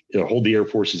hold the Air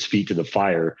Force's feet to the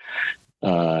fire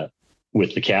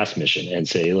with the CAS mission and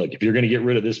say, look, if you're going to get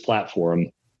rid of this platform,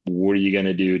 what are you going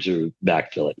to do to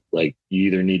backfill it? Like, you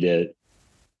either need to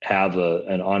have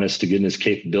an honest to goodness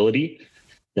capability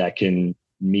that can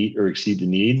meet or exceed the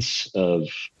needs of,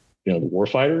 the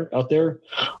warfighter out there,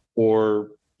 or,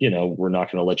 we're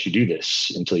not going to let you do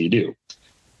this until you do.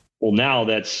 Well, now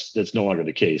that's no longer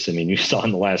the case. I mean, you saw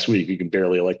in the last week, you can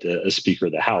barely elect a speaker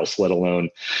of the House, let alone,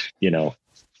 who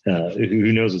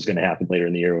knows what's going to happen later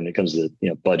in the year when it comes to,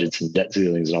 budgets and debt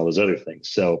ceilings and all those other things.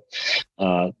 So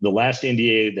the last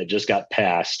NDA that just got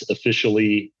passed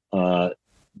officially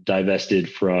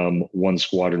divested from one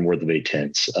squadron worth of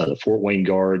A-10s. The Fort Wayne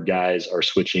Guard guys are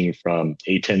switching from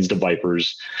A-10s to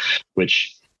Vipers,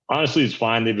 which honestly is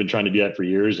fine. They've been trying to do that for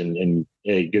years, and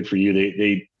hey, good for you.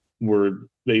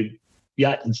 They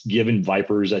got given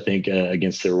Vipers, I think,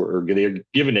 against they were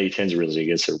given A-10s really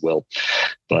against their will.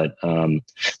 But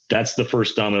that's the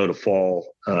first domino to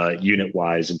fall unit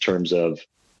wise in terms of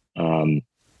the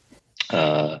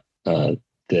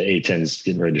A-10s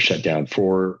getting ready to shut down.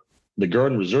 For the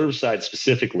Guard and Reserve side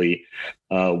specifically,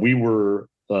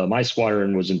 my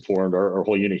squadron was informed, our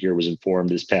whole unit here was informed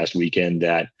this past weekend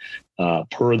that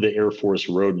per the Air Force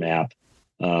roadmap,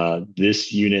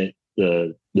 this unit,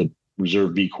 the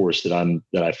Reserve B course that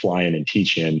I fly in and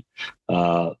teach in,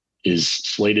 is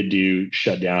slated to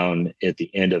shut down at the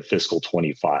end of fiscal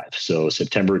 25. So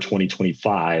September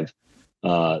 2025,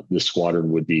 the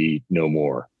squadron would be no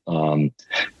more.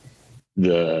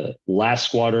 The last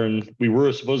squadron, we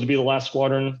were supposed to be the last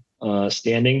squadron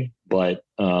standing, but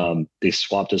they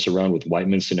swapped us around with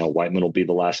Whiteman. So now Whiteman will be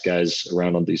the last guys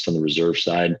around, at least on the reserve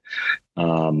side.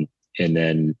 And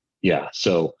then,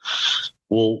 so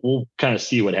we'll kind of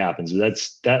see what happens.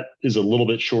 That is a little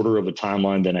bit shorter of a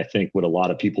timeline than I think what a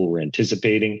lot of people were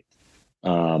anticipating.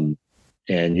 And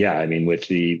I mean, with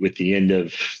the end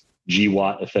of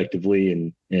GWAT effectively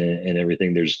and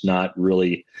everything, there's not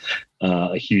really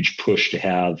a huge push to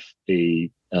have a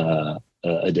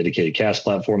dedicated CAS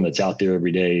platform that's out there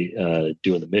every day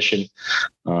doing the mission.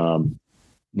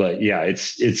 But yeah,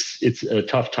 it's a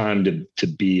tough time to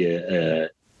be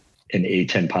an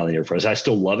A-10 pilot Air Force. I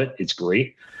still love it. It's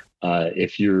great.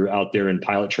 If you're out there in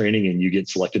pilot training and you get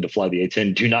selected to fly the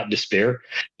A-10, do not despair.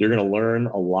 You're going to learn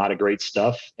a lot of great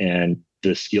stuff, and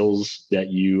the skills that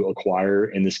you acquire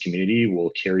in this community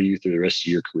will carry you through the rest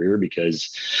of your career,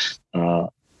 because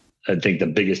I think the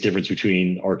biggest difference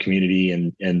between our community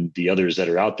and the others that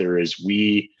are out there is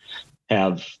we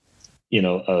have,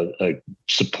 a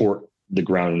support the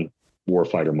ground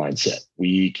warfighter mindset.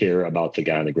 We care about the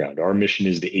guy on the ground. Our mission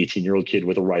is the 18-year-old kid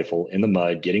with a rifle in the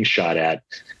mud getting shot at,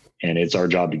 and it's our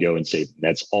job to go and save him.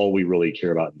 That's all we really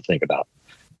care about and think about.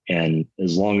 And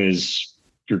as long as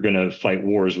you're going to fight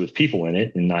wars with people in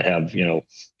it and not have,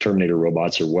 Terminator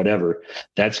robots or whatever,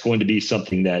 that's going to be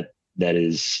something that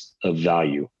is of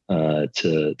value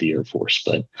to the Air Force.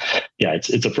 But yeah,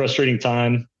 it's a frustrating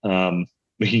time.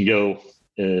 We can go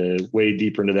way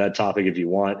deeper into that topic if you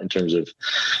want, in terms of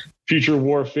future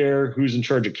warfare, who's in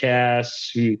charge of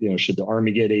CAS, who, should the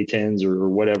Army get A-10s or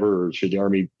whatever, or should the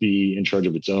Army be in charge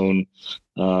of its own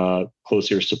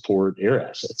close air support air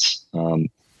assets?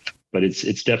 But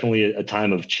it's definitely a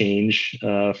time of change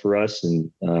for us,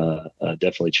 and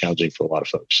definitely challenging for a lot of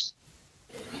folks.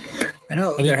 I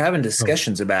know they're having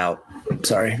discussions about.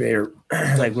 Sorry, they're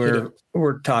like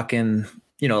we're talking.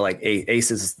 Like ACE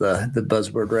is the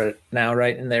buzzword right now,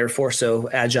 right, in the Air Force. So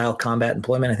Agile Combat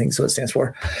Employment, I think is what it stands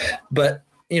for. But,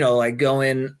 like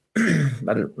going, I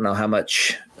don't know how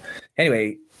much.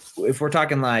 Anyway, if we're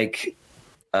talking like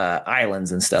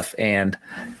islands and stuff and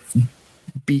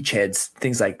beachheads,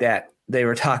 things like that, they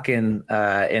were talking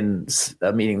in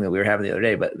a meeting that we were having the other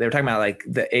day, but they were talking about like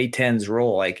the A-10's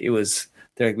role. Like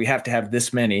they're like, we have to have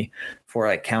this many for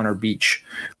like counter beach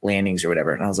landings or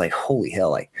whatever. And I was like, holy hell,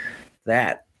 like,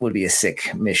 that would be a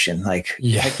sick mission. Like,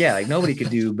 like nobody could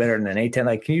do better than an A-10.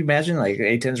 Like, can you imagine like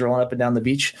A-10s rolling up and down the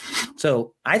beach?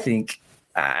 So I think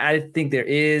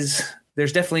there's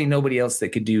definitely nobody else that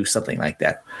could do something like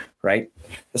that. Right.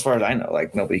 As far as I know,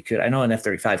 like nobody could. I know an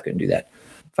F-35 couldn't do that.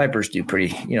 Vipers do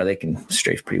pretty, they can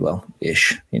strafe pretty well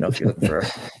ish, if you're looking for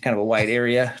kind of a wide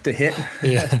area to hit.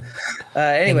 Yeah.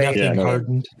 Anyway. Nothing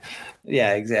hardened.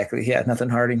 Yeah, exactly. Yeah. Nothing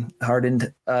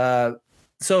hardened.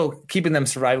 So keeping them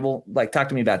survivable, like talk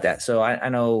to me about that. So I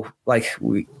know like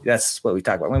that's what we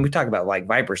talk about when we talk about like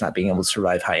Vipers not being able to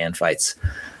survive high end fights.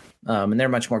 And they're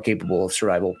much more capable of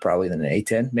survival probably than an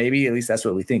A-10. Maybe at least that's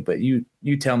what we think. But you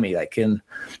tell me, like, can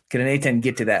an A-10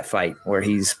 get to that fight where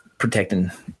he's protecting,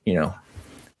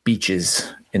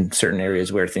 beaches in certain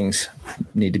areas where things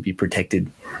need to be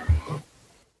protected?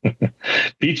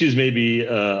 Beaches may be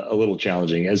a little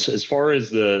challenging. As far as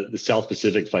the South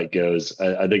Pacific fight goes,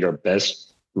 I think our best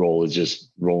role is just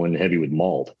rolling heavy with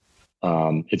MALD.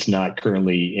 It's not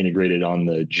currently integrated on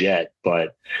the jet,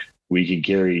 but we could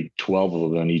carry 12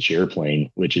 of them on each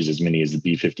airplane, which is as many as the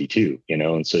B-52,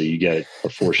 and so you get a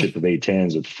 4-ship of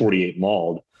A-10s with 48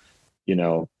 MALD.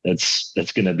 That's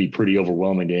going to be pretty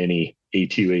overwhelming to any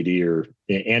A2AD or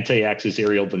anti-axis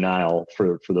aerial denial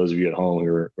for those of you at home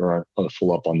who are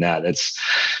full up on that. That's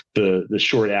the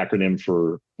short acronym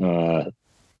for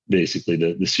basically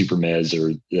the SUPRMES,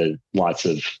 or the lots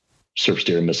of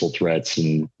surface-to-air missile threats,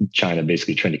 and China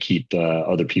basically trying to keep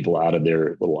other people out of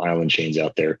their little island chains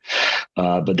out there.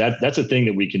 But that's a thing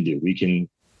that we can do. We can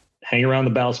hang around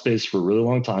the battle space for a really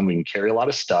long time. We can carry a lot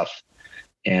of stuff,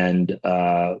 and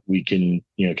we can,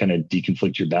 kind of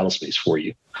deconflict your battle space for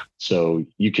you. So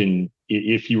you can,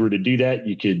 if you were to do that,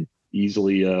 you could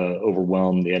easily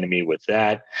overwhelm the enemy with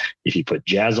that. If you put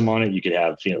JASM on it, you could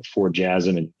have 4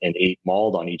 JASM and 8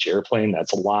 MALD on each airplane.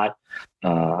 That's a lot.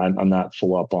 I'm not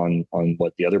full up on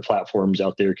what the other platforms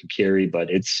out there can carry, but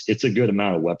it's a good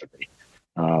amount of weaponry.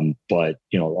 But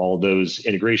all those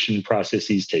integration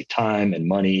processes take time and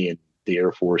money, and the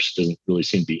Air Force doesn't really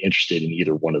seem to be interested in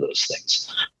either one of those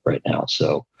things right now.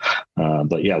 So,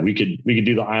 but yeah, we could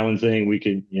do the island thing. We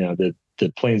could, the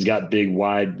plane's got big,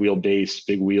 wide wheelbase,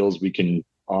 big wheels. We can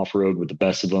off-road with the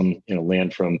best of them,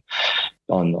 land from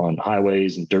on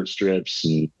highways and dirt strips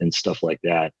and stuff like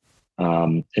that.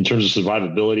 In terms of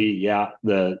survivability, yeah,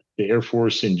 the Air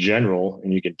Force in general,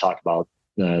 and you can talk about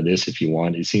this if you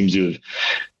want, it seems to have,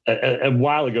 a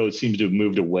while ago, it seems to have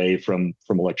moved away from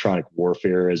electronic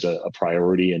warfare as a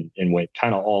priority and went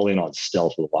kind of all in on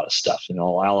stealth with a lot of stuff. And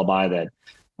I'll alibi that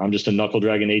I'm just a knuckle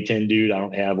dragon A-10 dude. I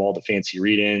don't have all the fancy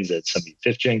read-ins that some of the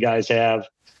 5th gen guys have.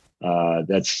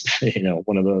 That's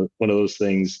one of those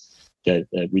things that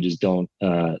we just don't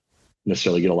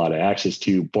necessarily get a lot of access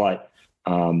to. But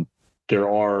there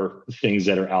are things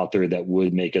that are out there that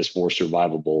would make us more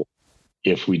survivable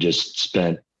if we just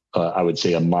spent, I would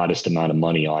say, a modest amount of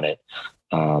money on it.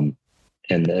 And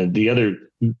the other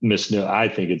misnomer, I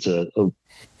think it's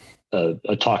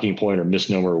a talking point or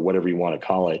misnomer or whatever you want to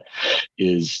call it,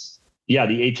 is, yeah,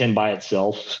 the A-10 by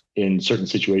itself in certain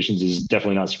situations is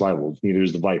definitely not survivable. Neither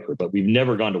is the Viper, but we've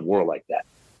never gone to war like that.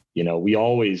 We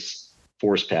always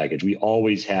force package. We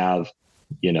always have,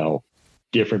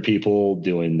 different people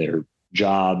doing their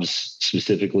jobs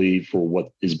specifically for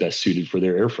what is best suited for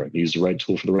their airframe. Use the right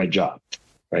tool for the right job.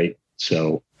 Right.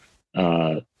 So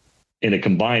in a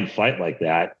combined fight like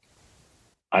that,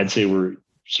 I'd say we're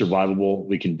survivable.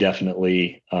 We can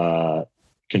definitely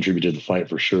contribute to the fight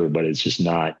for sure, but it's just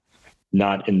not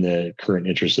in the current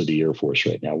interest of the Air Force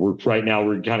right now. We're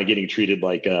kind of getting treated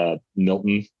like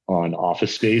Milton on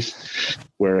Office Space,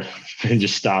 where they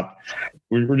just stop.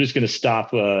 We're just going to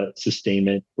stop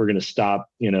sustainment. We're going to stop.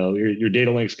 Your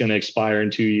data link's going to expire in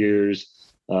 2 years.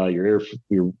 We're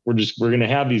going to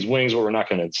have these wings, but we're not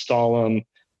going to install them.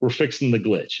 We're fixing the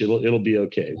glitch. It'll be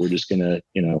okay. We're just going to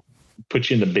put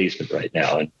you in the basement right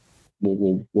now, and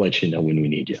we'll let you know when we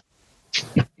need you.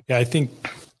 Yeah, I think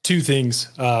two things.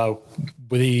 Now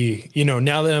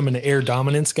that I'm an air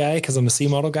dominance guy, because I'm a C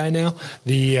model guy now,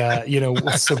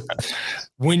 so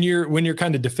when you're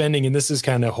kind of defending, and this is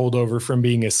kind of holdover from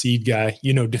being a seed guy,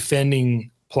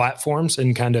 defending platforms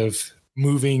and kind of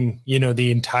moving,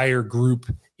 the entire group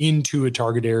into a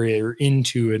target area or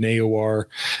into an AOR,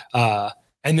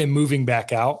 and then moving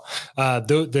back out.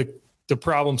 The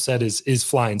problem set is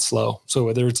flying slow. So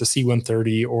whether it's a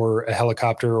C-130 or a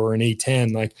helicopter or an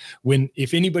A-10, like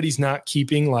if anybody's not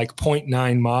keeping like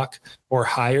 0.9 Mach or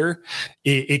higher,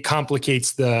 it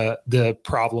complicates the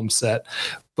problem set.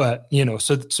 But,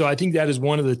 so I think that is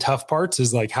one of the tough parts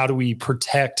is like, how do we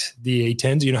protect the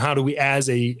A-10s? How do we as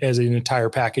an entire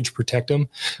package protect them?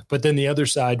 But then the other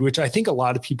side, which I think a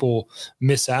lot of people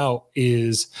miss out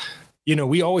is,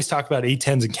 we always talk about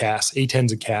A-10s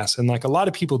and CAS, and like a lot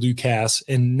of people do CAS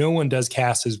and no one does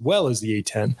CAS as well as the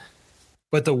A-10.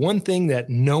 But the one thing that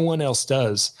no one else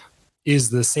does is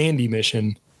the Sandy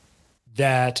mission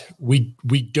that we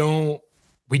don't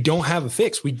have a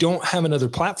fix. We don't have another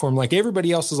platform. Like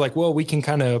everybody else is like, well, we can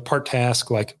kind of part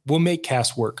task, like we'll make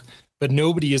CAS work. But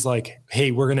nobody is like,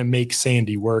 hey, we're going to make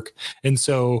Sandy work. And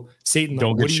so Satan,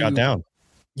 don't get shot down.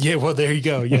 Yeah, well, there you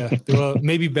go. Yeah. Well,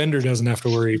 maybe Bender doesn't have to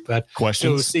worry. But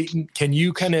questions. So, Satan, can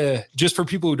you kind of, just for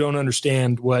people who don't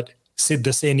understand what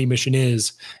the Sandy mission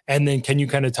is, and then can you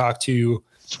kind of talk to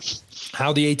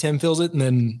how the A-10 fills it, and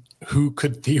then who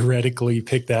could theoretically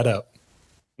pick that up?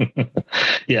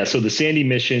 Yeah. So the Sandy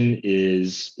mission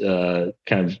is kind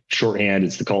of shorthand.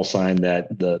 It's the call sign that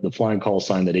the flying call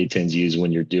sign that A-10s use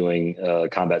when you're doing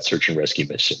combat search and rescue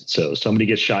mission. So somebody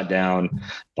gets shot down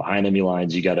behind enemy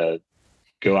lines, you got to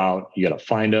go out, you got to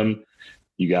find them,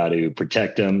 you got to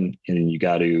protect them, and you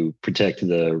got to protect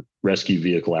the rescue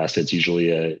vehicle assets, usually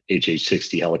a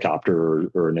HH-60 helicopter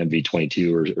or an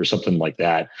MV-22 or something like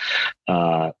that.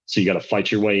 So you got to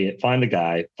fight your way in, find the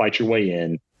guy, fight your way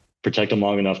in, protect them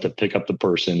long enough to pick up the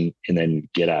person, and then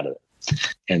get out of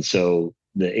it. And so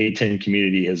the A-10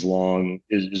 community is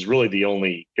really the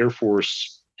only Air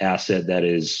Force asset that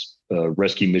is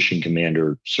rescue mission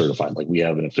commander certified. Like we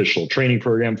have an official training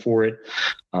program for it.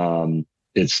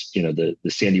 It's, the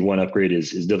Sandy 1 upgrade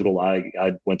is difficult.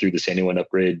 I went through the Sandy 1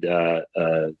 upgrade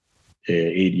 8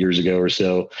 years ago or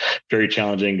so. Very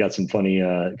challenging. Got some funny,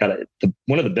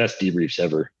 one of the best debriefs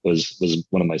ever was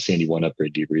one of my Sandy 1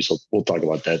 upgrade debriefs. So we'll talk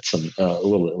about that a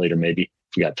little bit later, maybe if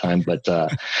we got time, but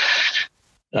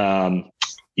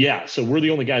yeah, so we're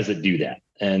the only guys that do that.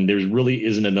 And there really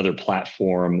isn't another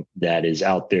platform that is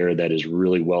out there that is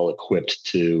really well equipped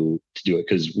to do it,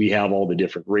 because we have all the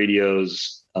different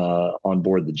radios on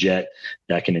board the jet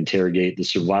that can interrogate the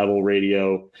survival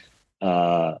radio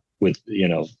with,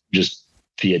 just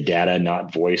via data,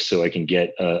 not voice. So I can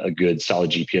get a good solid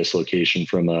GPS location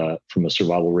from a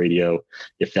survival radio.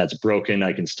 If that's broken,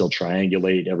 I can still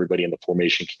triangulate. Everybody in the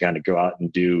formation can kind of go out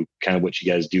and do kind of what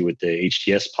you guys do with the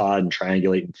HTS pod and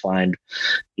triangulate and find,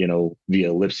 via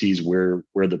ellipses where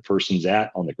the person's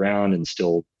at on the ground and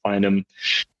still find them.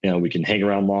 We can hang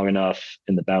around long enough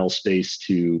in the battle space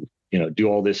to, do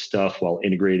all this stuff while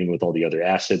integrating with all the other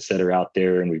assets that are out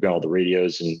there. And we've got all the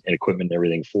radios and equipment and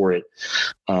everything for it.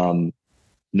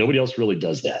 Nobody else really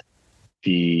does that.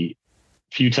 The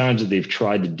few times that they've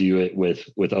tried to do it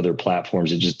with other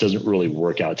platforms, it just doesn't really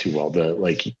work out too well. The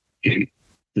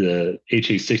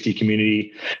HH-60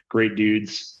 community, great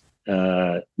dudes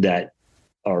that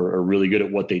are really good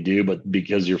at what they do, but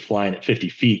because you're flying at 50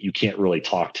 feet, you can't really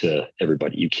talk to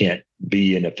everybody. You can't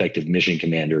be an effective mission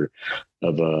commander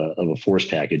of a force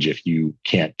package if you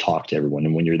can't talk to everyone.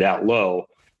 And when you're that low,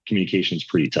 communication is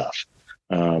pretty tough.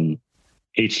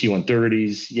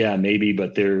 HC-130s, yeah, maybe,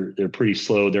 but they're pretty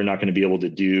slow. They're not going to be able to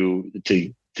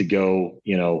go,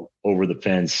 over the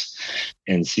fence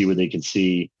and see what they can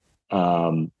see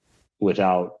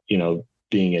without,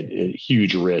 being at a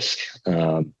huge risk,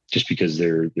 just because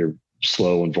they're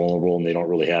slow and vulnerable and they don't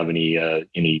really have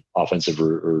any offensive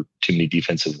or too many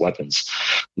defensive weapons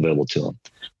available to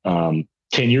them.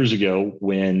 10 years ago,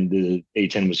 when the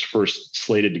A-10 was first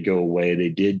slated to go away, they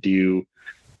did do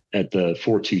at the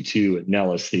 422 at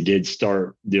Nellis, they did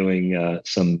start doing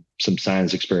some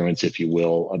science experiments, if you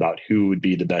will, about who would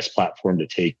be the best platform to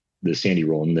take the Sandy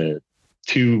role. And the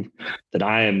two that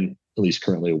I am at least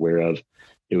currently aware of,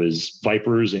 it was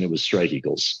Vipers and it was Strike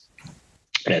Eagles.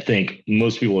 And I think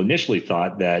most people initially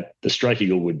thought that the Strike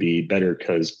Eagle would be better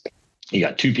because you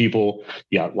got two people,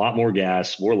 you got a lot more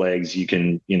gas, more legs, you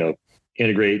can,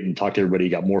 integrate and talk to everybody,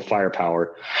 you got more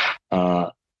firepower.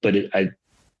 But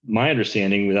my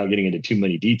understanding, without getting into too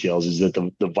many details, is that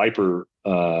the Viper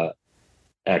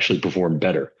actually performed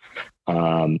better.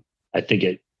 I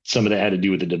think some of that had to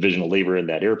do with the division of labor in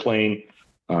that airplane.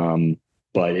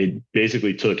 But it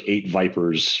basically took 8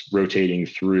 Vipers rotating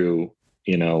through,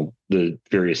 the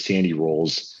various Sandy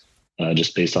rolls,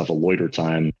 just based off of loiter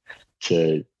time,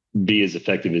 to be as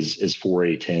effective as 4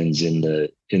 A-10s in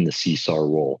the CSAR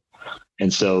roll.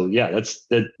 And so, that's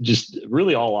just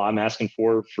really all I'm asking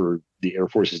for the Air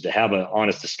Force is to have an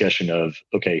honest discussion of,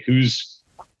 okay, who's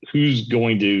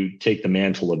going to take the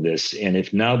mantle of this? And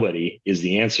if nobody is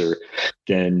the answer,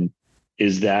 then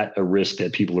is that a risk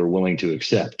that people are willing to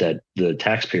accept, that the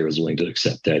taxpayer is willing to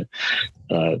accept, that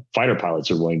fighter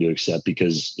pilots are willing to accept,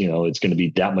 because, it's going to be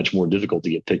that much more difficult to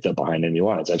get picked up behind enemy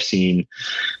lines. I've seen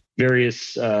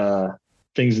various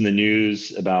things in the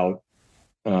news about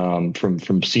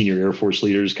from senior Air Force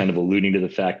leaders kind of alluding to the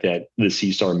fact that the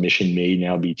CSAR mission may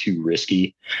now be too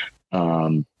risky,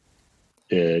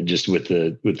 just with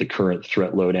the current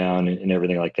threat lowdown and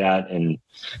everything like that. And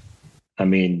I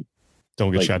mean,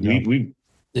 don't get shot down.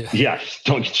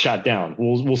 Don't get shot down.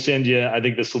 We'll send you. I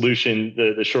think the solution,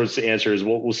 the short answer is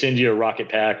we'll send you a rocket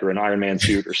pack or an Iron Man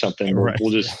suit or something. Right.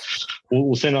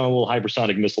 We'll send on a little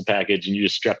hypersonic missile package, and you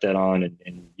just strap that on,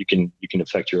 and you can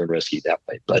effect your own rescue that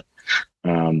way. But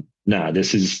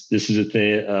this is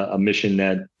a mission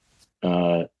that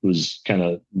was kind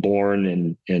of born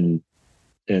in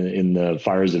the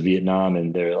fires of Vietnam,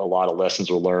 and there a lot of lessons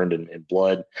were learned in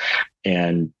blood.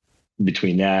 And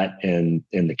between that and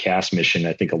the CAS mission,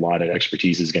 I think a lot of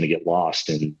expertise is going to get lost,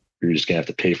 and you're just going to have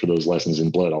to pay for those lessons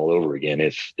in blood all over again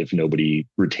if nobody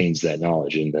retains that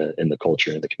knowledge in the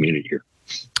culture and the community here.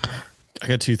 I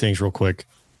got 2 things real quick.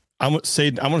 I'm going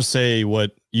to say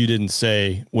what you didn't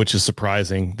say, which is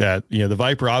surprising, that the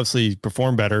Viper obviously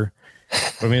performed better.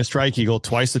 But I mean, a Strike Eagle,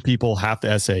 twice the people, half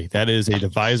the SA. That is a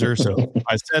divisor. So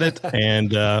I said it,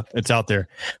 and it's out there.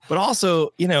 But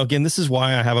also, again, this is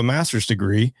why I have a master's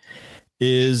degree,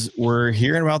 is we're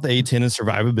hearing about the A-10 and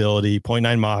survivability,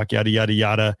 0.9 Mach, yada, yada,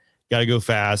 yada, got to go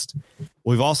fast.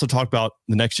 We've also talked about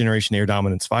the next generation air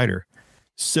dominance fighter.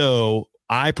 So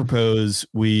I propose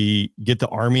we get the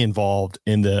Army involved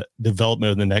in the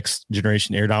development of the next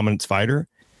generation air dominance fighter,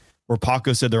 where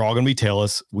Paco said they're all going to be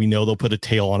tailless. We know they'll put a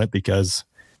tail on it because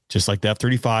just like the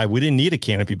F-35, we didn't need a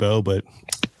canopy bow, but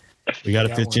we got a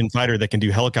 5th-gen fighter that can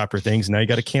do helicopter things. Now you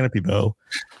got a canopy bow.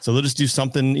 So they'll just do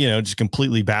something, just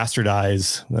completely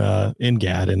bastardize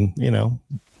NGAD, and,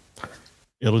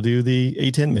 it'll do the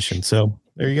A-10 mission. So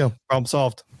there you go. Problem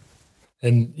solved.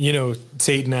 And,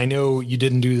 Satan, I know you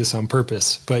didn't do this on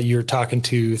purpose, but you're talking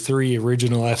to 3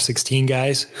 original F-16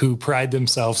 guys who pride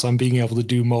themselves on being able to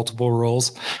do multiple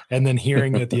roles. And then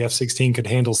hearing that the F-16 could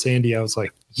handle Sandy, I was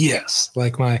like, yes,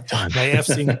 like my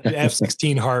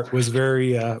F-16 heart was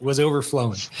was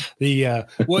overflowing.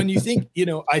 When you think,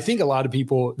 I think a lot of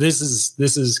people, this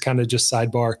is kind of just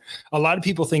sidebar. A lot of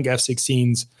people think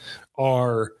F-16s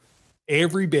are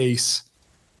every base,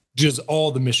 just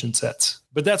all the mission sets.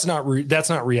 But that's not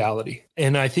reality.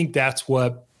 And I think that's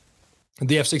what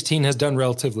the F-16 has done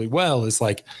relatively well, is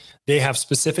like they have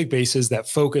specific bases that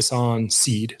focus on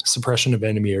SEAD, suppression of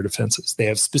enemy air defenses. They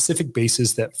have specific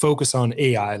bases that focus on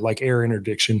AI, like air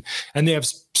interdiction, and they have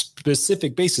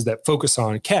specific bases that focus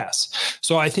on CAS.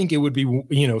 So I think it would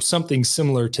be, something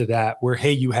similar to that, where,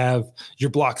 hey, you have your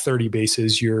Block 30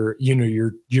 bases, your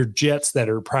jets that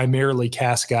are primarily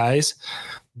CAS guys.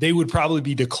 They would probably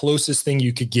be the closest thing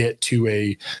you could get to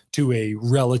a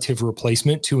relative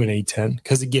replacement to an A-10.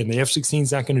 Because again, the F-16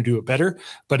 is not going to do it better,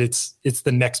 but it's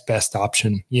the next best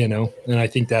option, And I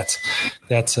think that's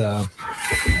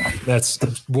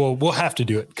we'll have to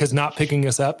do it, because not picking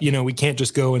us up, we can't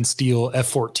just go and steal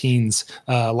F-14s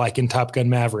like in Top Gun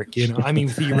Maverick. I mean,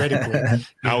 theoretically.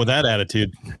 Out with that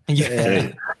attitude.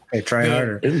 Yeah. Hey, try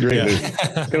harder. It's a great movie.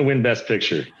 It's going to win Best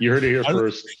Picture. You heard it here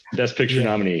first. Best Picture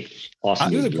nominee.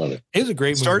 Awesome. Love it. It was a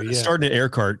great movie. Starting an air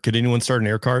cart. Could anyone start an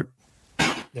air cart?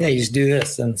 Yeah, you just do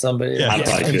this and somebody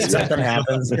something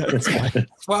happens.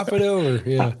 Swap it over.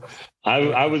 Yeah.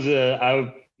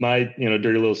 My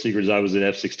dirty little secret is I was an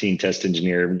F-16 test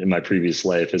engineer in my previous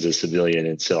life as a civilian.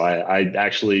 And so I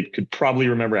actually could probably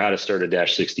remember how to start a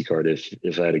 -60 cart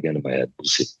if I had a gun in my head. We'll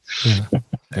see.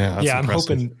 Yeah, I'm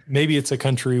hoping maybe it's a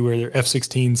country where their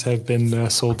F-16s have been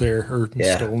sold there or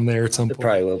stolen there at some point. It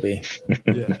probably will be.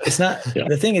 It's not.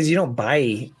 The thing is, you don't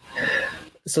buy.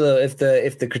 So if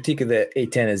the critique of the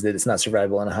A-10 is that it's not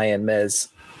survivable in a high-end mez,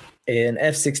 an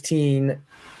F-16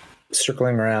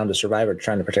 circling around a survivor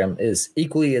trying to protect them is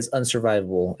equally as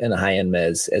unsurvivable in a high-end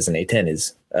mez as an A-10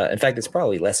 is. In fact, it's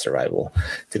probably less survivable,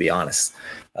 to be honest.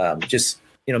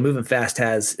 Moving fast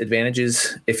has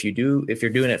advantages if you're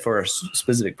doing it for a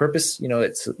specific purpose.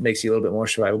 It makes you a little bit more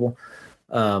survivable.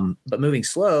 But moving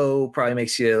slow probably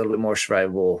makes you a little bit more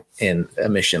survivable in a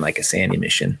mission like a Sandy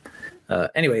mission.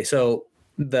 Anyway, so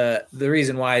the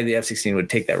reason why the F-16 would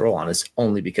take that role on is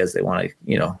only because they want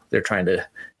to, they're trying to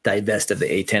divest of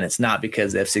the A-10. It's not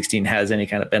because the F-16 has any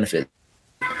kind of benefit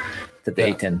that the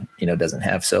A-10, doesn't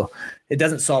have. So it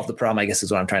doesn't solve the problem, I guess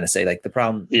is what I'm trying to say. Like the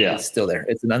problem is still there.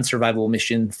 It's an unsurvivable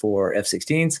mission for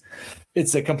F-16s.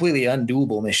 It's a completely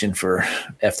undoable mission for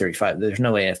F-35. There's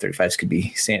no way F-35s could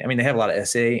be sand. I mean, they have a lot of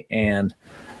SA and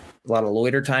a lot of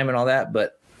loiter time and all that,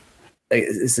 but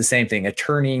it's the same thing. A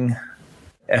turning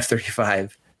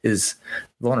F-35 is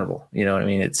vulnerable. You know what I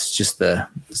mean? It's just the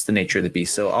nature of the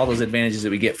beast. So all those advantages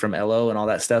that we get from LO and all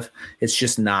that stuff, it's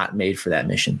just not made for that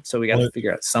mission. So we got to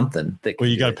figure out something.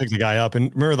 You got to pick the guy up.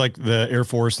 And remember, like the Air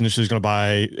Force initially was going to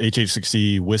buy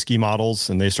HH-60 whiskey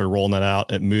models, and they started rolling that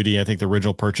out at Moody. I think the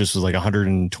original purchase was like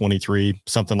 123,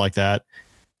 something like that.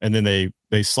 And then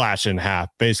they slash in half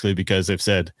basically because they've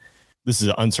said this is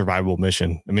an unsurvivable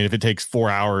mission. I mean, if it takes 4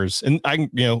 hours, and I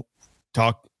can,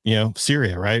 talk,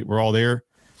 Syria, right? We're all there.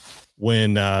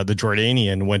 When the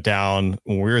Jordanian went down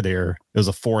when we were there, it was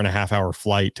a 4.5 hour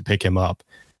flight to pick him up.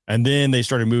 And then they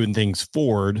started moving things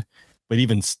forward. But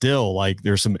even still, like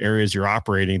there's some areas you're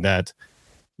operating that,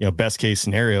 best case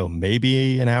scenario,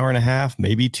 maybe an hour and a half,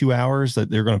 maybe 2 hours that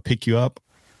they're going to pick you up,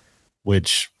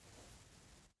 which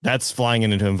that's flying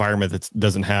into an environment that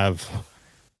doesn't have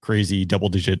crazy double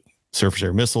digit surface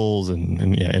air missiles and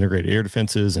integrated air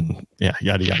defenses and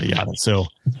yada, yada, yada. So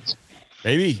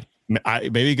maybe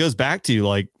it goes back to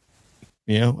like,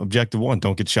 objective 1,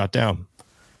 don't get shot down.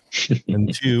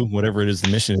 And 2, whatever it is the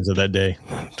mission is of that day,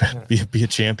 be a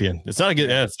champion. It's not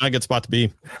a good spot to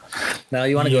be. No,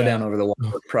 you want to go down over the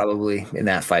water probably in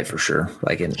that fight for sure.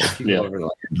 Like if you go over the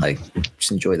land, like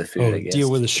just enjoy the food. I guess. Deal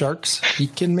with the sharks. Are you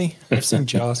kidding me? I've seen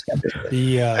Jaws.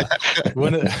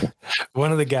 One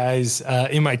of the guys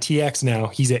in my TX now,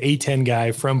 he's an A-10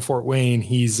 guy from Fort Wayne.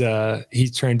 He's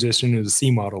transitioned to the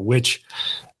C model, which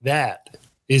that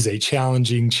is a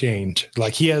challenging change.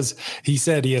 Like he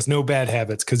said he has no bad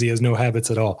habits because he has no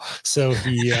habits at all. So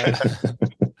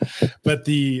but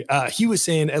he was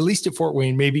saying at least at Fort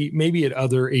Wayne, maybe at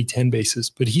other A-10 bases,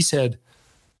 but he said,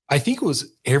 I think it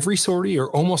was every sortie or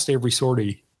almost every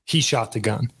sortie, he shot the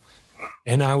gun.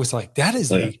 And I was like, that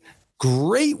is a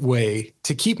great way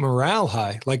to keep morale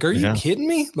high. Like, are you kidding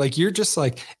me? Like, you're just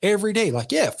like every day,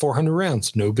 like, 400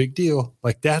 rounds, no big deal.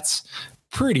 Like that's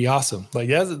pretty awesome. Like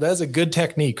that's a good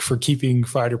technique for keeping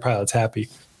fighter pilots happy.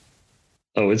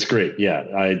 Oh, it's great. Yeah.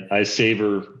 I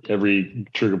savor every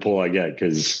trigger pull I get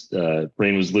because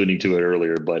Rain was alluding to it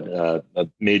earlier, but I've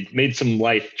made some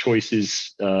life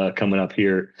choices coming up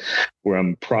here where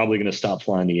I'm probably going to stop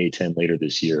flying the A-10 later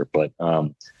this year. But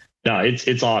no,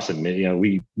 it's awesome.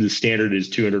 The standard is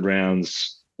 200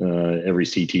 rounds every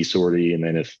CT sortie. And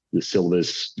then if the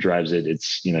syllabus drives it,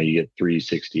 it's, you get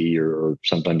 360 or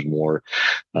sometimes more.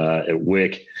 At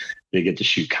WIC, they get to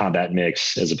shoot combat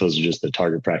mix as opposed to just the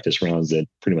target practice rounds that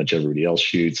pretty much everybody else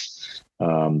shoots.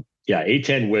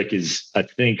 A-10 WIC is, I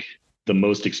think, the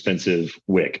most expensive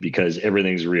WIC because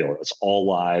everything's real. It's all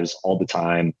lives all the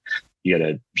time. You got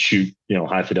to shoot,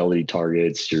 high fidelity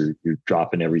targets. You're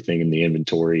dropping everything in the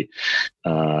inventory.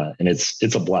 And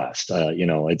it's a blast.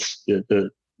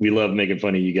 We love making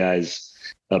fun of you guys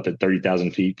up at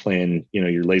 30,000 feet playing,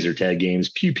 your laser tag games.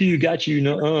 Pew, pew, got you.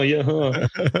 No, oh, yeah, huh?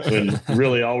 When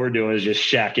really all we're doing is just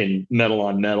shacking metal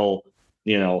on metal,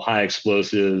 high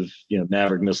explosive,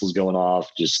 Maverick missiles going off,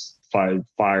 just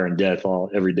fire and death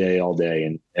every day, all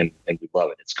day. And we love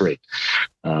it. It's great.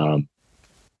 That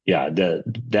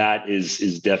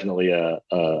is definitely a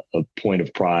point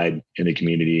of pride in the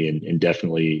community and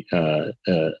definitely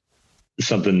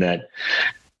something that,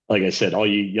 like I said, all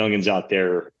you youngins out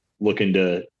there looking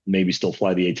to maybe still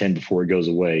fly the A-10 before it goes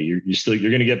away, you're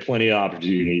going to get plenty of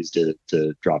opportunities to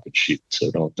drop and shoot.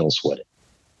 So don't sweat it.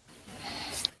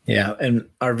 Yeah. And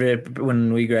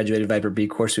when we graduated Viper B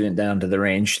course, we went down to the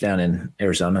range down in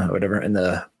Arizona or whatever. And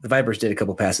the Vipers did a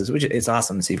couple passes, which it's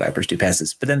awesome to see Vipers do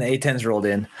passes, but then the A-10s rolled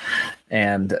in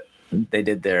and they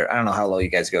did I don't know how low you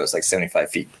guys go. It's like 75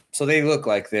 feet. So they look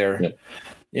like they're,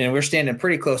 we're standing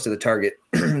pretty close to the target.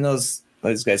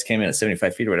 Those guys came in at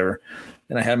 75 feet or whatever.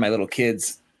 And I had my little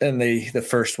kids and the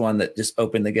first one that just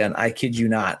opened the gun, I kid you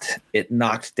not, it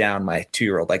knocked down my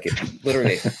 2-year-old. Like it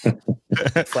literally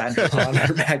flattened her on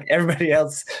her back. Everybody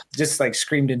else just like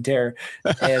screamed in terror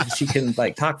and she couldn't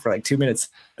like talk for like 2 minutes.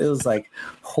 It was like,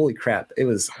 holy crap. It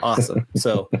was awesome.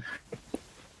 So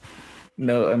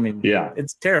no, I mean,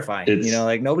 it's terrifying.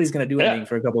 Like nobody's going to do anything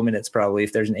for a couple of minutes probably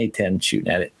if there's an A-10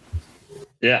 shooting at it.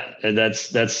 Yeah. And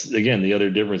that's again, the other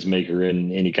difference maker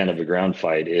in any kind of a ground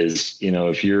fight is,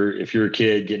 if you're a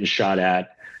kid getting shot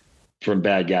at from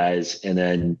bad guys and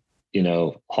then,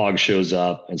 Hog shows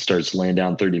up and starts laying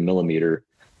down 30 millimeter,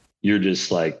 you're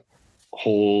just like,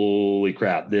 holy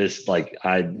crap, this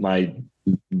my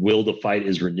will to fight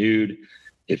is renewed.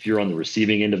 If you're on the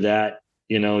receiving end of that,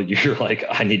 you're like,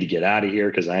 I need to get out of here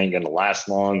because I ain't going to last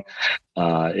long.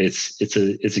 It's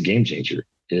a game changer.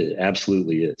 It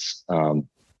absolutely is.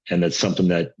 And that's something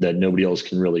that nobody else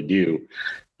can really do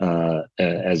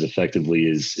as effectively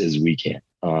as we can.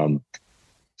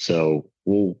 So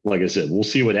like I said, we'll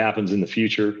see what happens in the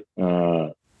future.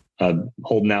 I'm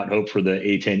holding out hope for the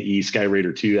A10E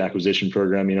Skyraider 2 acquisition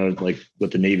program, like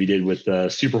what the Navy did with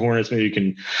Super Hornets. Maybe you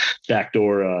can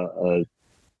backdoor a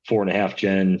 4.5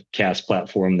 gen cast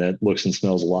platform that looks and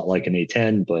smells a lot like an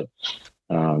A10, but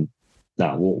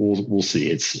we'll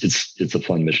see. It's a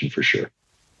fun mission for sure.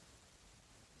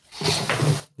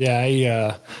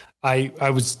 Yeah. I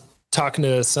was talking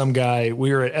to some guy.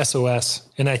 We were at SOS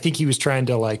and I think he was trying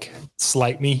to like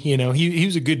slight me, he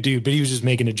was a good dude, but he was just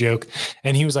making a joke.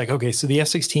 And he was like, okay, so the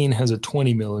F-16 has a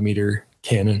 20 millimeter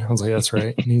cannon. I was like, that's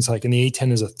right. And he's like, and the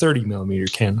A10 is a 30 millimeter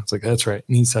cannon. I was like, that's right.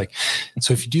 And he's like,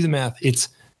 so if you do the math,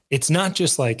 it's not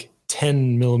just like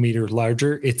 10 millimeter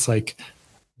larger. It's like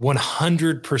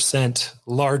 100%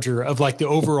 larger of like the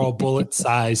overall bullet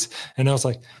size. And I was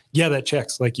like, yeah, that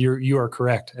checks. Like you are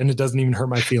correct. And it doesn't even hurt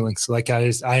my feelings. Like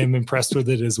I am impressed with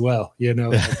it as well. Like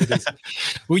it is.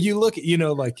 Well, you look at,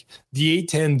 like the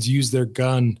A10s use their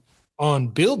gun on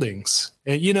buildings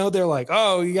and, they're like,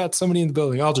 oh, you got somebody in the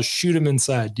building. I'll just shoot him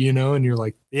inside, and you're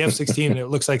like the F-16, it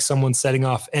looks like someone setting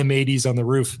off M80s on the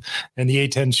roof and the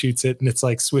A10 shoots it and it's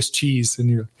like Swiss cheese. And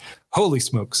you're like, holy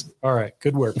smokes. All right.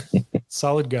 Good work.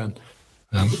 Solid gun.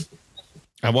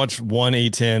 I watched one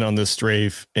A10 on the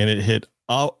strafe and it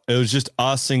was just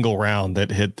a single round that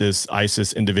hit this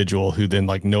ISIS individual who then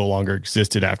like no longer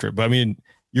existed after it. But I mean,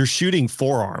 you're shooting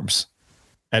forearms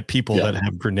at people that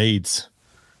have grenades.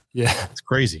 Yeah. It's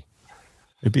crazy.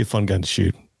 It'd be a fun gun to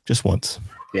shoot just once.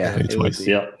 Yeah.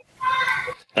 Yeah.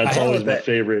 That's always my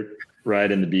favorite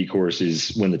ride in the B course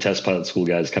is when the test pilot school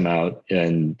guys come out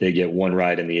and they get one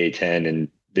ride in the A10 and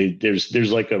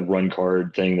there's like a run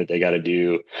card thing that they got to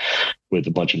do with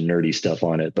a bunch of nerdy stuff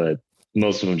on it. But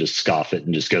most of them just scoff it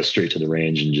and just go straight to the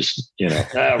range and just,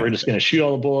 we're just going to shoot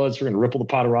all the bullets. We're going to ripple the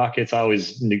pot of rockets. I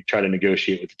always try to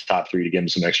negotiate with the top three to give them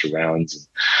some extra rounds.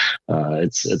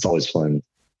 It's always fun.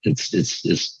 It's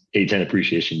A10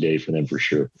 appreciation day for them for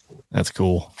sure. That's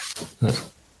cool.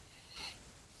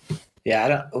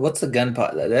 Yeah. What's the gun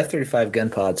pod? The F-35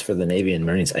 gun pods for the Navy and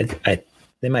Marines.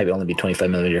 They might only be 25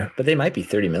 millimeter, but they might be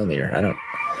 30 millimeter. I'll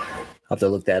have to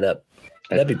look that up.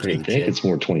 That'd be pretty. I think it's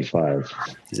more 25.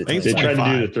 Is it 25? They tried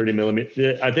to do the 30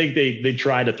 millimeter. I think they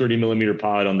tried a 30 millimeter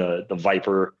pod on the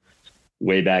Viper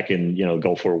way back in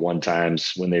Gulf War I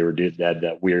times when they did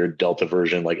that weird Delta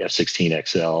version like F-16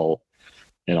 XL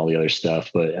and all the other stuff.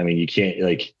 But I mean, you can't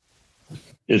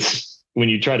it's when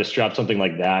you try to strap something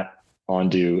like that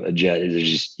onto a jet, it's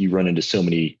just you run into so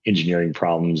many engineering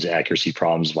problems, accuracy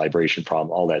problems, vibration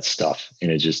problem, all that stuff,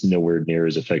 and it's just nowhere near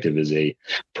as effective as a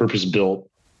purpose-built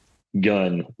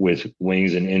gun with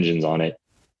wings and engines on it,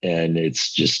 and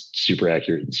it's just super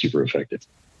accurate and super effective.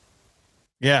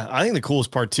 Yeah, I think the coolest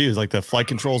part too is like the flight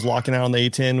controls locking out on the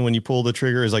A10 when you pull the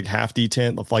trigger is like half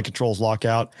detent. The flight controls lock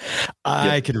out.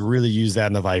 I could really use that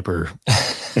in the Viper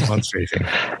on strafing.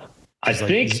 I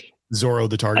think Zorro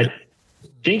the target.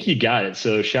 I think you got it.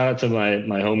 So shout out to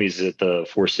my homies at the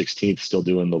 416th still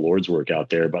doing the Lord's work out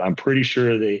there, but I'm pretty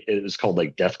sure it was called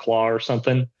like Death Claw or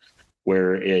something,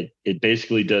 where it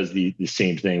basically does the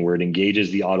same thing where it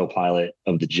engages the autopilot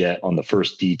of the jet on the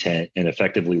first detent and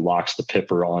effectively locks the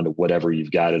pipper onto whatever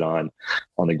you've got it on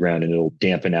the ground, and it'll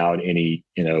dampen out any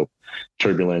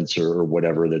turbulence or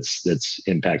whatever that's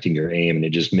impacting your aim, and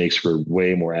it just makes for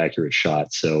way more accurate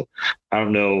shots. So I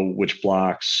don't know which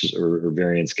blocks or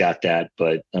variants got that,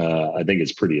 but I think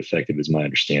it's pretty effective is my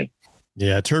understanding.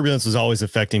 Yeah, turbulence is always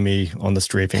affecting me on the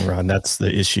strafing run. That's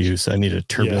the issue. So I need a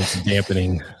turbulence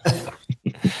dampening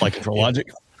flight control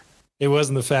logic. It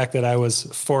wasn't the fact that I was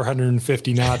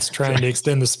 450 knots trying to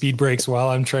extend the speed brakes while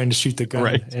I'm trying to shoot the gun.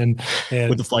 Right. And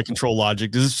with the flight control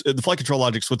logic, the flight control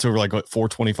logic switch over like what,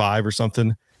 425 or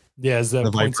something? Yeah, is that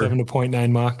 0.7 to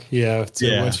 0.9 Mach? Yeah.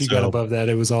 So once you got above that,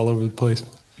 it was all over the place.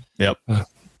 Yep.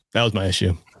 That was my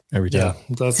issue every time.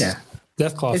 Yeah.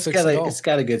 Deathclaw. It's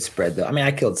got a good spread though. I mean,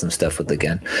 I killed some stuff with the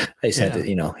gun. I just had to,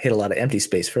 hit a lot of empty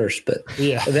space first, but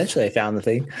eventually I found the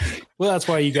thing. Well, that's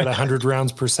why you got 100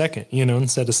 rounds per second,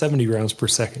 instead of 70 rounds per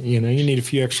second. You need a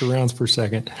few extra rounds per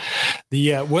second.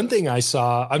 The one thing I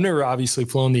saw, I've never obviously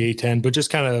flown the A-10, but just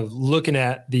kind of looking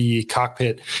at the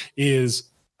cockpit is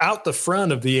out the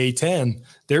front of the A-10.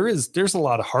 There's a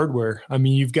lot of hardware. I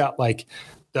mean, you've got like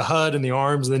the HUD and the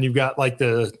arms, and then you've got like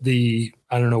the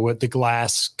I don't know what the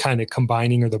glass kind of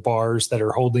combining or the bars that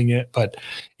are holding it, but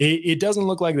it doesn't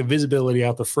look like the visibility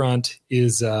out the front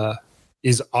is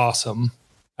awesome.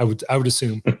 I would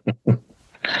assume.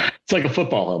 It's like a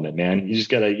football helmet, man. You just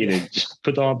gotta just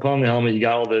put on the helmet. You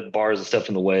got all the bars and stuff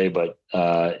in the way, but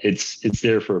it's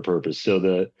there for a purpose. So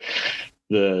the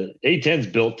A-10 is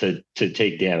built to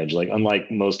take damage. Like unlike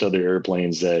most other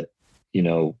airplanes that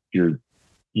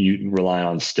you rely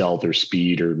on stealth or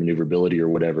speed or maneuverability or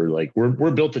whatever. Like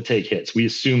we're built to take hits. We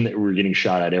assume that we're getting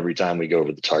shot at every time we go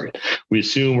over the target. We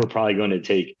assume we're probably going to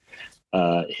take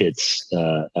hits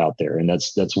out there, and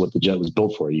that's what the jet was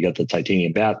built for. You got the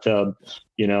titanium bathtub.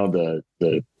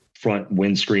 The front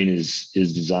windscreen is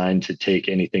designed to take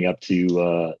anything up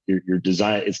to your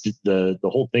design. It's the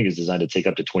whole thing is designed to take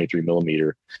up to 23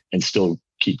 millimeter and still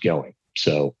keep going.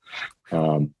 So.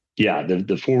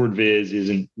 The forward viz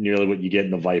isn't nearly what you get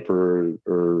in the Viper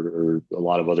or a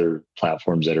lot of other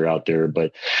platforms that are out there,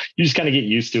 but you just kind of get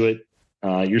used to it.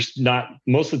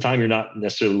 Most of the time you're not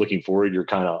necessarily looking forward. You're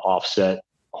kind of offset,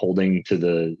 holding to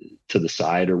the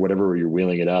side or whatever, or you're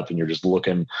wheeling it up and you're just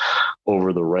looking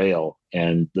over the rail.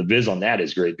 And the viz on that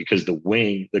is great because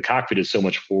the cockpit is so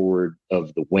much forward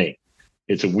of the wing.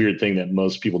 It's a weird thing that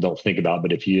most people don't think about,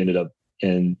 but if you ended up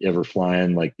and ever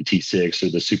flying like the T6 or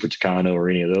the Super Tucano or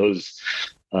any of those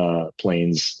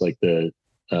planes like that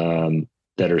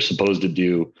are supposed to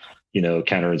do,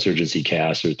 counterinsurgency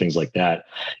casts or things like that,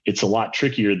 it's a lot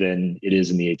trickier than it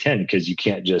is in the A-10 because you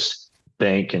can't just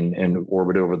bank and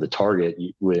orbit over the target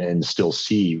and still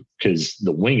see because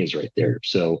the wing is right there.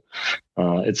 So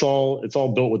it's all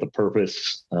built with a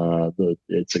purpose.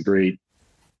 It's a great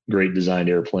designed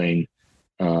airplane.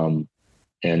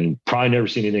 And probably never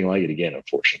seen anything like it again,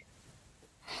 unfortunately.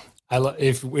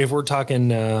 If we're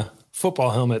talking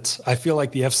football helmets, I feel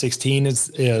like the F-16 is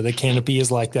the canopy is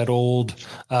like that old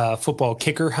football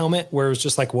kicker helmet where it was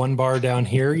just like one bar down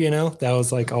here. That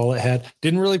was like all it had.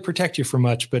 Didn't really protect you from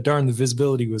much, but darn, the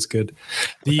visibility was good.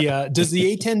 Does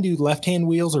the A-10 do left-hand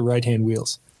wheels or right-hand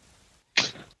wheels?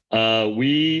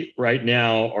 We right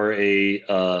now are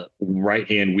a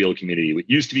right-hand wheel community. It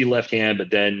used to be left-hand,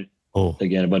 but then.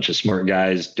 Again, a bunch of smart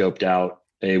guys doped out.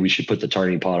 Hey, we should put the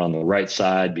targeting pod on the right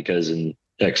side because if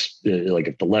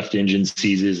the left engine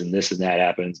seizes and this and that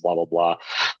happens, blah, blah, blah,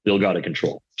 they'll go out of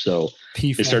control. So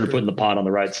they started putting the pod on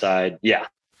the right side. Yeah.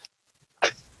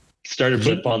 Started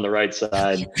putting on the right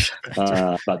side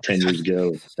about 10 years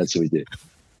ago. That's what we did.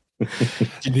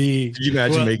 Could you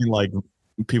imagine making like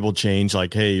people change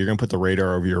like, hey, you're going to put the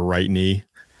radar over your right knee?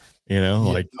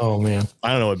 Like, oh man,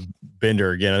 I don't know what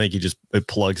Bender again. I think it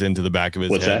plugs into the back of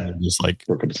his head and just like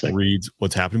reads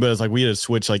what's happening. But it's like we had to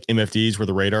switch like MFDs where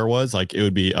the radar was. Like it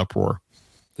would be uproar.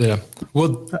 Yeah.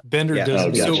 Well, Bender does.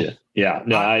 Oh, gotcha. So, yeah.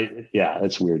 No,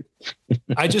 that's weird.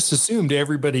 I just assumed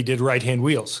everybody did right-hand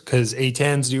wheels because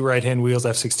A-10s do right-hand wheels,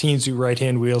 F-16s do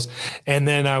right-hand wheels, and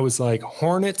then I was like,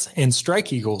 Hornets and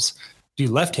Strike Eagles do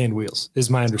left-hand wheels, is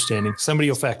my understanding. Somebody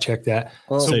will fact check that.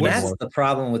 Well, so that's the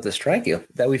problem with the Strike Eagle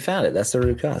that we found it. That's the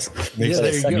root cause. Makes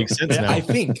sense now. I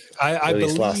think I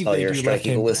believe lost all your Strike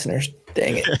Eagle listeners.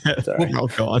 Dang it! Sorry. Oh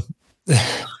God.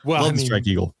 Well, Love the Strike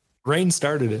Eagle. Rain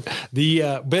started it.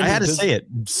 I had to say it.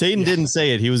 Satan didn't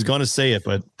say it. He was going to say it,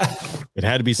 but it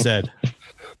had to be said.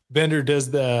 Bender,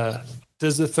 does the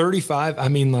 35? I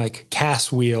mean, like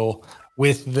cast wheel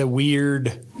with the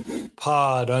weird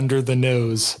pod under the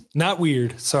nose. Not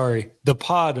weird, sorry. The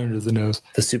pod under the nose.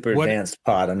 The super advanced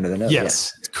pod under the nose.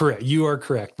 Yes, correct. You are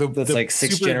correct. That's like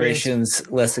 6 generations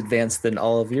less advanced than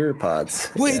all of your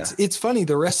pods. Well, it's funny.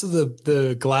 The rest of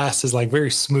the glass is like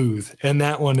very smooth, and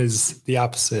that one is the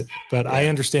opposite. But I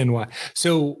understand why.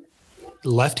 So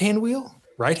left-hand wheel?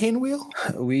 Right-hand wheel?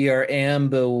 We are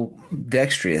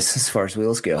ambidextrous as far as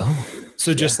wheels go.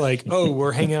 So just like,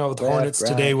 we're hanging out with Hornets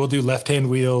today, we'll do left-hand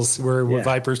wheels. We're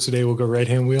Vipers today, we'll go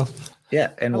right-hand wheel. Yeah,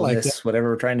 and we'll miss whatever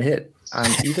we're trying to hit on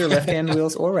either left-hand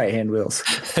wheels or right-hand wheels.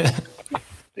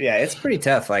 Yeah, it's pretty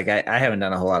tough. Like I haven't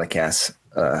done a whole lot of casts.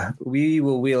 We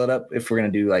will wheel it up if we're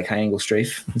going to do like high-angle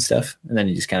strafe and stuff, and then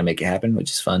you just kind of make it happen,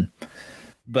 which is fun.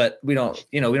 But we don't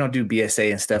do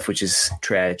BSA and stuff, which is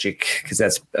tragic because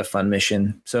that's a fun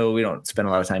mission. So we don't spend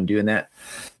a lot of time doing that.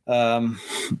 I'm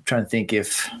trying to think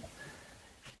if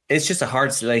it's just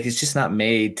it's just not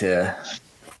made to.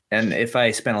 And if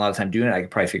I spent a lot of time doing it, I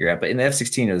could probably figure it out. But in the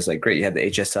F-16, it was like great. You had the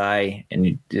HSI, and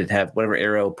you did have whatever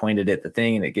arrow pointed at the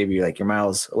thing, and it gave you like your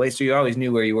miles away. So you always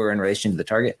knew where you were in relation to the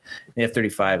target. In the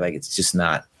F-35, like it's just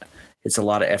not. It's a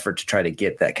lot of effort to try to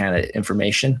get that kind of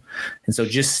information, and so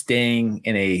just staying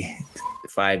in a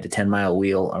 5 to 10 mile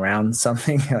wheel around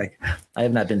something, like I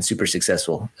have not been super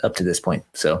successful up to this point.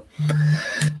 So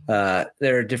there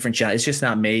are different challenges. It's just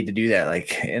not made to do that.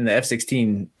 Like in the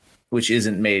F-16. Which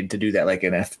isn't made to do that like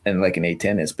an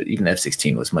A-10 is, but even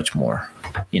F-16 was much more,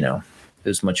 it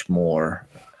was much more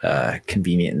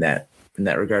convenient in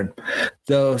that regard.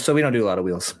 So we don't do a lot of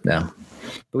wheels now,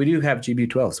 but we do have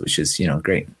GBU-12s, which is,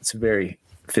 great. It's a very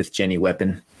 5th gen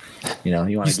weapon. You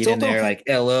want to get in there like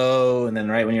LO, and then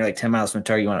right when you're like 10 miles from the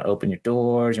target, you want to open your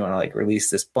doors. You want to like release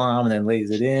this bomb and then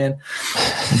lays it in.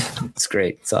 It's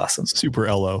great. It's awesome. Super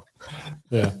LO.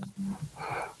 Yeah.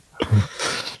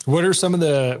 What are some of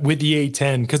with the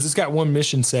A-10, because it's got one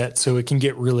mission set, so it can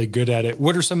get really good at it.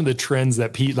 What are some of the trends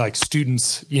that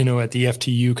students, at the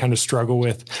FTU kind of struggle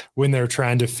with when they're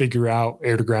trying to figure out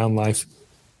air to ground life?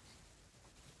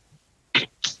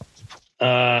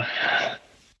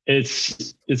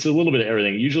 It's a little bit of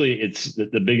everything. Usually it's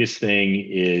the biggest thing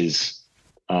is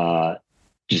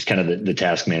just kind of the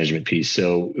task management piece.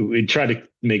 So we try to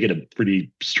make it a pretty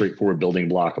straightforward building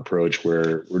block approach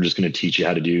where we're just going to teach you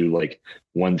how to do like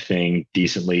one thing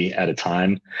decently at a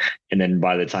time. And then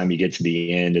by the time you get to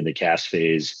the end in the cast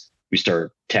phase, we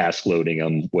start task loading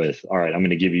them with, all right, I'm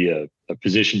going to give you a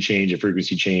position change, a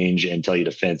frequency change, and tell you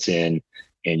to fence in.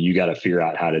 And you got to figure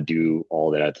out how to do all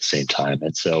that at the same time.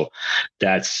 And so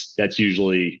that's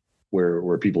usually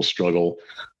where people struggle.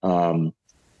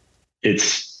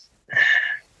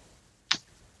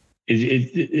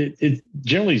 It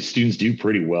generally students do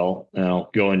pretty well. Now,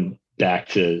 going back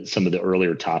to some of the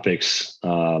earlier topics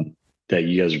that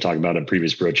you guys were talking about in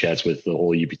previous bro chats with the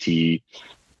whole UPT,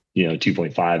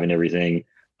 2.5 and everything.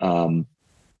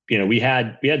 We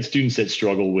had students that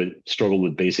struggled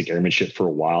with basic airmanship for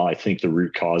a while. I think the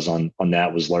root cause on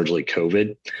that was largely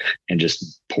COVID and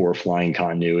just poor flying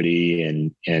continuity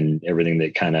and everything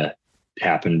that kind of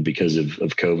happened because of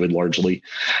COVID largely.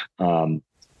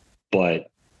 But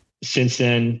since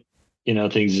then,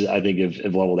 things I think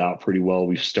have leveled out pretty well.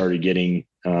 We've started getting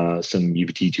some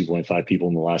UPT 2.5 people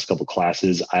in the last couple of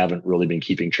classes. I haven't really been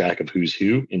keeping track of who's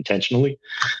who intentionally,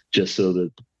 just so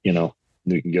that,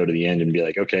 we can go to the end and be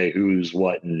like, okay, who's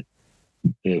what and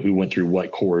who went through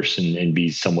what course and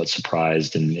be somewhat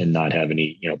surprised and not have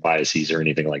any, biases or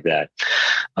anything like that.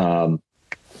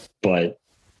 But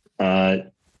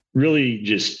really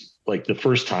just like the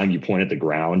first time you point at the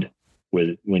ground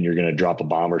when you're going to drop a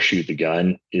bomb or shoot the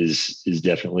gun is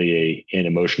definitely an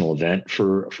emotional event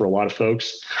for a lot of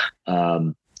folks.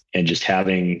 And just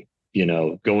having,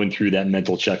 going through that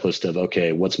mental checklist of,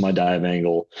 okay, what's my dive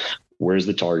angle? Where's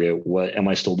the target? What am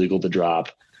I still legal to drop?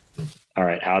 All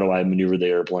right, how do I maneuver the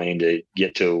airplane to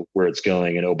get to where it's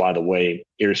going? And oh, by the way,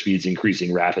 airspeed's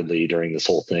increasing rapidly during this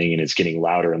whole thing, and it's getting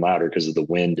louder and louder because of the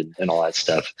wind and all that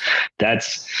stuff.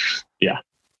 That's, yeah.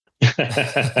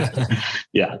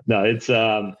 Yeah, no, it's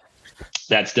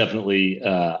that's definitely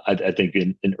I think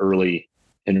an early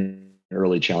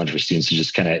challenge for students to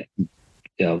just kind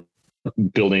of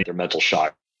building their mental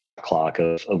shock clock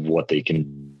of what they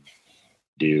can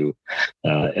do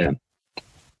and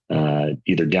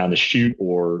either down the chute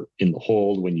or in the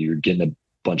hold when you're getting a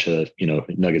bunch of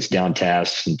nuggets down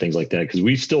tasks and things like that, because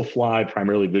we still fly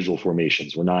primarily visual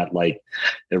formations. We're not like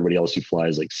everybody else who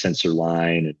flies like sensor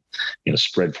line and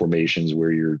spread formations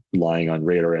where you're relying on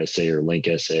radar SA or link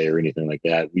SA or anything like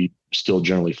that. We still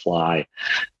generally fly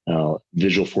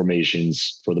visual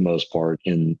formations for the most part,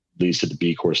 in at least at the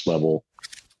B course level,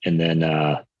 and then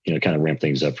kind of ramp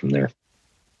things up from there.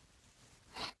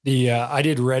 I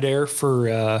did Red Air for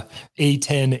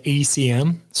A-10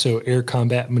 ACM, so air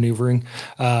combat maneuvering,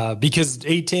 because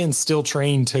A-10's still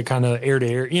trained to kind of air to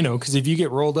air, because if you get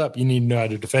rolled up, you need to know how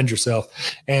to defend yourself.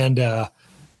 And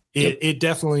it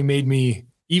definitely made me,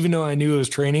 even though I knew it was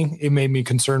training, it made me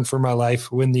concerned for my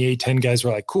life when the A-10 guys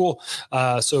were like, cool,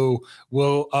 so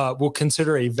we'll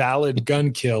consider a valid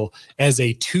gun kill as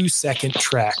a 2-second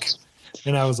track.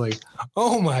 And I was like,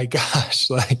 oh my gosh,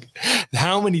 like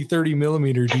how many 30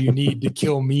 millimeter do you need to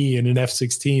kill me in an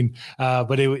F-16?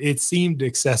 But it seemed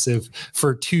excessive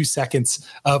for 2 seconds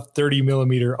of 30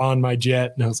 millimeter on my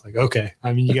jet. And I was like, okay,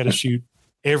 you got to shoot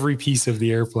every piece of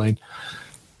the airplane.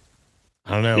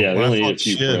 I don't know. Yeah, we only need a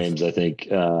few frames, I think.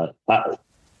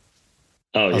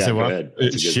 Oh, yeah, go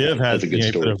ahead. Shiv has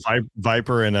a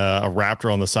Viper and a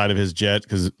Raptor on the side of his jet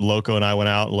because Loco and I went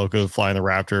out. Loco flying the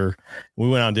Raptor. We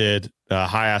went out and did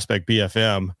high aspect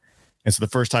BFM. And so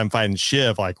the first time fighting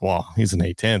Shiv, like, well, he's an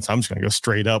A10, so I'm just going to go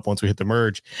straight up once we hit the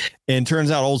merge. And turns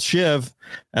out old Shiv,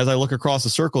 as I look across the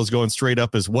circle, is going straight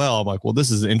up as well. I'm like, well, this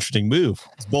is an interesting move.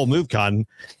 It's a bold move, Cotton.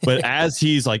 But as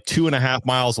he's like 2.5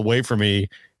 miles away from me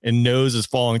and nose is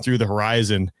falling through the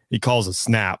horizon, he calls a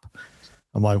snap.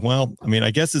 I'm like, well, I mean, I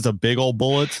guess it's a big old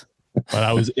bullet, but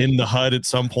I was in the HUD at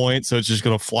some point, so it's just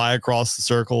going to fly across the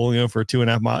circle, for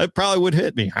 2.5 miles. It probably would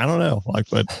hit me. I don't know.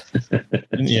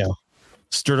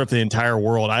 Stirred up the entire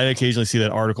world. I occasionally see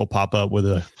that article pop up with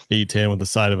a A10 with the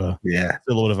side of a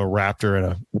silhouette of a Raptor and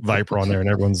a Viper on there, and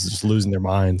everyone's just losing their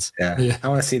minds. Yeah. I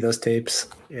want to see those tapes.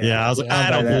 Yeah, I was like,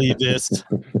 I don't believe this.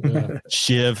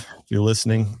 Shiv, if you're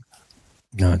listening,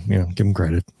 God, give him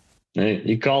credit. Hey,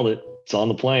 you called it. It's on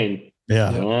the plane.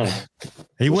 Yeah.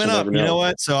 He went up. You know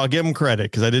what? So I'll give him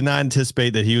credit because I did not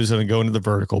anticipate that he was going to go into the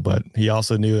vertical, but he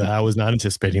also knew that I was not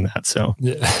anticipating that. So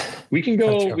we can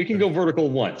go vertical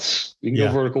once. We can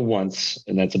go vertical once,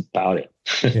 and that's about it.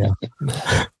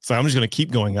 So I'm just going to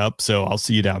keep going up. So I'll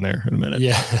see you down there in a minute.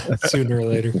 Yeah. Sooner or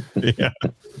later.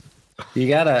 You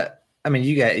gotta. I mean,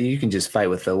 you can just fight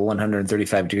with the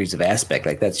 135 degrees of aspect.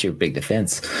 Like that's your big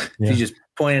defense. If you just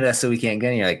point at us so we can't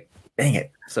get, you're like, dang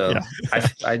it. So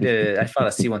I did it. I fought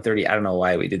a C-130. I don't know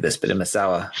why we did this, but in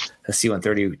Misawa, a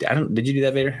C-130. Did you do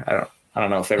that, Vader? I don't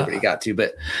know if everybody got to,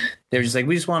 but they were just like,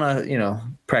 we just want to,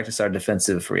 practice our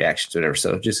defensive reactions, whatever.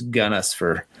 So just gun us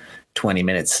for 20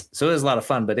 minutes. So it was a lot of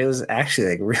fun, but it was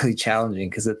actually like really challenging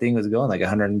because the thing was going like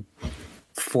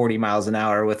 140 miles an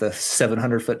hour with a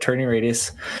 700-foot turning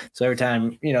radius. So every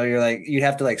time, you're like, you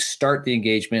have to like start the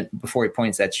engagement before he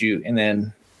points at you, and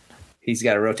then he's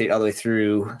got to rotate all the way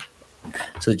through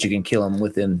so that you can kill him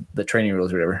within the training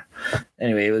rules or whatever.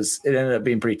 Anyway, it ended up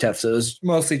being pretty tough. So it was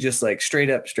mostly just like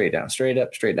straight up, straight down, straight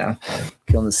up, straight down,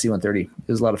 killing the C-130. It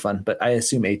was a lot of fun, but I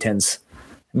assume A-10s,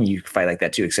 you fight like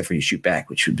that too, except for you shoot back,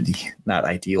 which would be not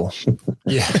ideal.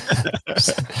 Yeah.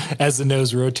 As the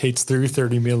nose rotates through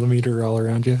 30 millimeter all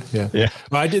around you. Yeah.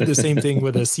 Well, I did the same thing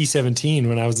with a C-17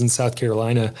 when I was in South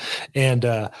Carolina. And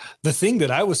the thing that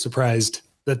I was surprised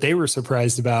that they were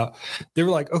surprised about, they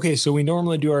were like, okay, so we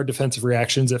normally do our defensive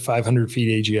reactions at 500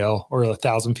 feet AGL or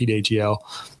 1,000 feet AGL.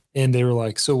 And they were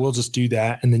like, so we'll just do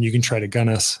that. And then you can try to gun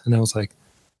us. And I was like,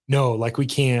 no, like we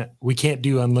can't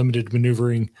do unlimited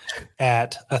maneuvering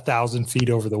at 1,000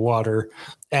 feet over the water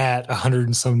at 100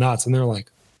 and some knots. And they're like,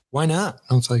 why not?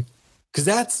 I was like,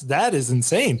 because that is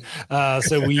insane.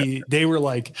 So they were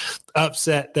like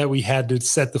upset that we had to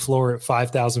set the floor at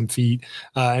 5,000 feet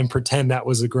and pretend that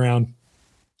was the ground.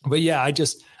 But yeah,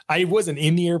 I wasn't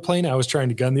in the airplane. I was trying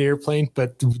to gun the airplane,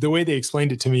 but the way they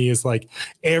explained it to me is like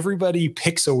everybody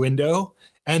picks a window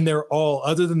and they're all,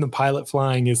 other than the pilot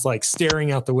flying, is like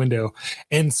staring out the window.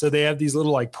 And so they have these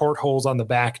little like portholes on the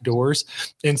back doors.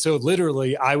 And so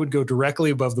literally I would go directly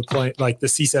above the plane, like the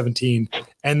C-17,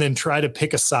 and then try to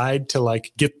pick a side to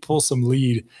like pull some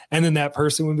lead. And then that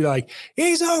person would be like,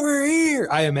 he's over here,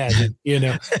 I imagine,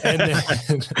 and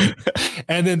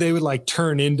then they would like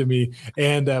turn into me.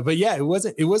 And, but yeah, it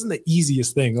wasn't the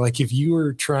easiest thing. Like if you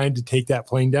were trying to take that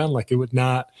plane down, like it would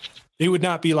not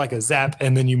be like a zap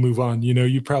and then you move on.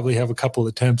 You probably have a couple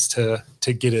attempts to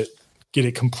get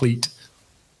it complete.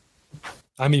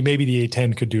 I mean, maybe the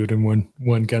A-10 could do it in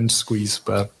one gun squeeze,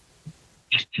 but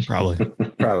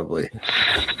probably.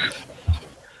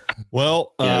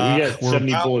 Well, we got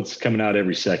 70 bullets coming out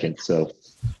every second. So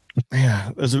yeah,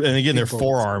 and again, they're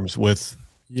forearms with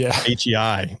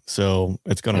HEI, so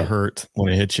it's going to hurt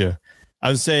when it hits you. I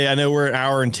would say, I know we're an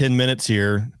hour and 10 minutes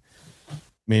here. I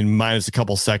mean, minus a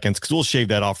couple seconds because we'll shave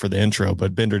that off for the intro.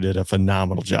 But Bender did a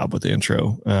phenomenal job with the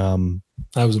intro.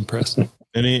 I was impressed.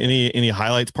 Any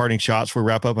highlights, parting shots before we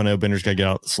wrap up? I know Bender's got to get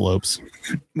out the slopes.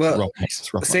 Well,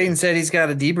 Satan said he's got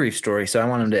a debrief story, so I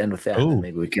want him to end with that. And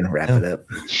maybe we can wrap it up.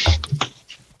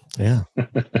 Yeah.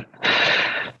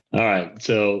 All right.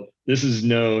 So this is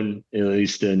known, at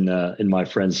least in my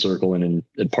friends circle and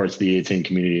in parts of the A-10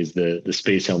 community, as the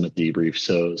space helmet debrief.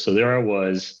 So there I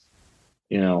was.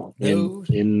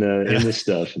 In the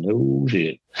stuff. No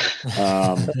shit.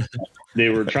 They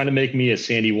were trying to make me a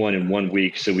Sandy 1 in 1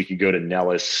 week so we could go to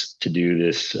Nellis to do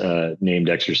this named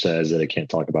exercise that I can't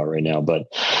talk about right now.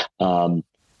 But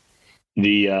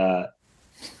the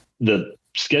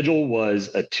schedule was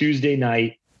a Tuesday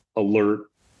night alert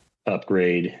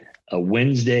upgrade, a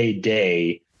Wednesday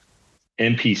day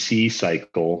NPC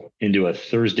cycle into a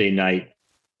Thursday night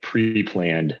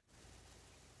pre-planned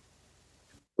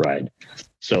ride.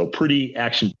 So pretty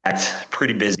action packed,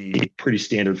 pretty busy, pretty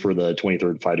standard for the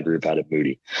 23rd Fighter Group out at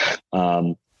Moody.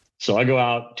 So I go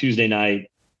out Tuesday night.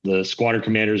 The squadron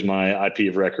commander is my IP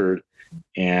of record,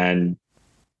 and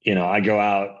I go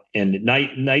out. And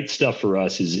night stuff for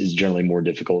us is generally more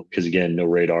difficult because, again, no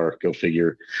radar, go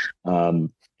figure.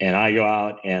 And I go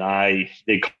out and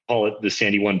they call it the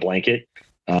Sandy 1 blanket.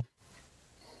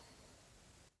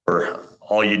 Or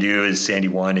all you do is Sandy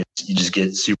 1 is you just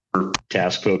get super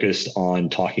task focused on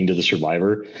talking to the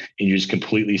survivor, and you just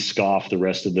completely scoff the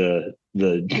rest of the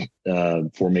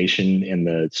formation and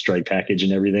the strike package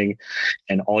and everything.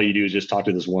 And all you do is just talk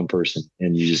to this one person,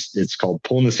 and it's called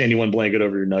pulling the Sandy 1 blanket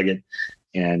over your nugget.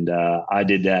 And I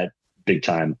did that big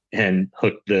time and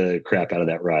hooked the crap out of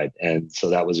that ride. And so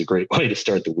that was a great way to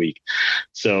start the week.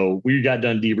 So we got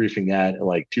done debriefing that at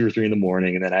like 2 or 3 in the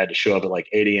morning. And then I had to show up at like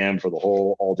 8 a.m. for the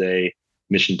whole all day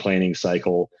mission planning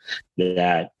cycle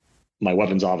that my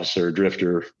weapons officer,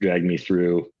 Drifter, dragged me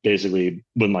through, basically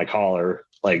with my collar,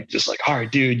 just like, all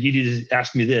right, dude, you need to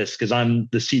ask me this because I'm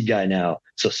the seed guy now.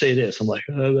 So say this. I'm like,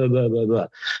 blah, blah, blah, blah, blah.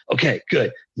 Okay,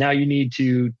 good. Now you need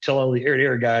to tell all the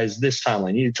air-to-air guys this timeline.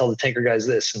 You need to tell the tanker guys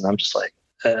this. And I'm just like,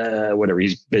 whatever.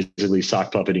 He's basically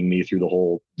sock puppeting me through the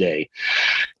whole day.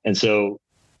 And so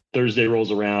Thursday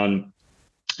rolls around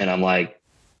and I'm like,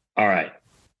 all right,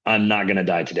 I'm not going to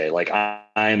die today. Like I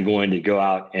am going to go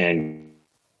out and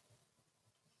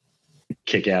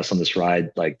kick ass on this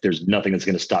ride. Like there's nothing that's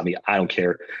going to stop me. I don't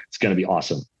care. It's going to be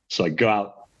awesome. So I go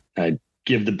out, I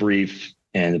give the brief,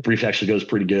 and the brief actually goes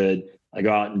pretty good. I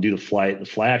go out and do the flight. The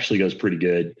flight actually goes pretty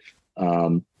good.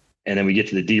 And then we get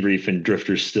to the debrief, and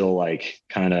Drifter's still like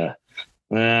kind of,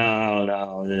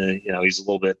 no, he's a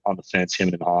little bit on the fence, him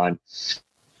and Han.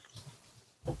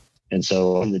 And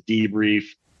so in the debrief,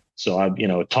 so I,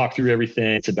 talk through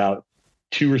everything. It's about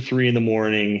 2 or 3 in the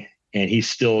morning, and he's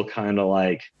still kind of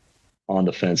like on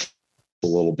the fence a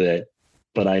little bit.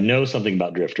 But I know something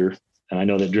about Drifter, and I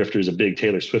know that Drifter is a big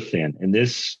Taylor Swift fan. And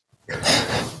this.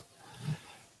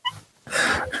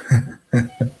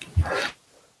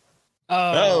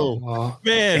 Oh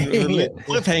man,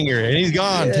 cliffhanger, and he's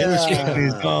gone. Yeah. Taylor Swift,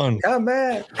 he's gone. Come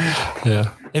back.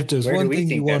 Yeah. If there's one thing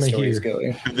you want to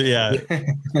hear, yeah,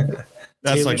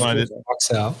 that's like when I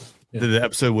walks out. Did the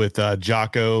episode with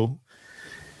Jocko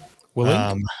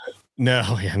Willink. No,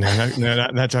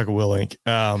 not Jocko Willink.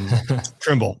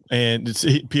 Trimble, and it's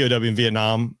POW in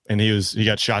Vietnam, and he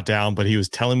got shot down, but he was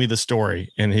telling me the story,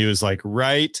 and he was like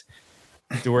right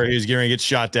to where he was going to get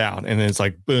shot down, and then it's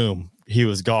like boom, he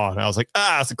was gone. I was like,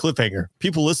 it's a cliffhanger.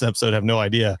 People listen to the episode have no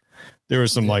idea. There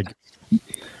was some like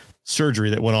surgery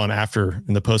that went on after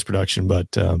in the post-production, but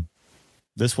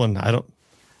this one, I don't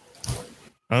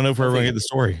know if we're ever going to get the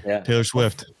story. Yeah. Taylor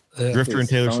Swift, Drifter and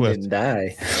Taylor Swift. Didn't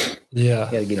die. Yeah.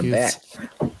 Gotta get him back.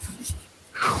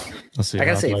 Let's see. I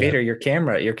gotta say, Vader, your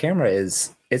camera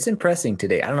it's impressing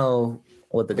today. I don't know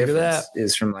what the difference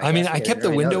is from like. I mean, I kept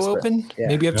the window open. Yeah.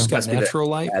 Maybe I've just got natural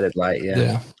light. Added light,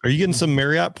 yeah. Are you getting some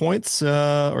Marriott points? Or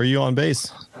are you on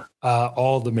base?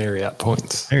 All the Marriott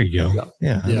points. There you go.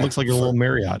 Yeah. It looks like a little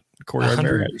Marriott, courtyard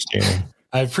Marriott you're standing.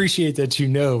 I appreciate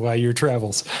that by your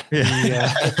travels.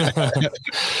 Yeah.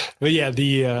 But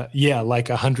like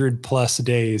 100+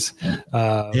 days.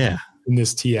 In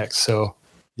this TX. So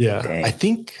yeah, dang. I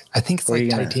think it's like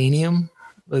titanium.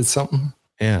 It's something.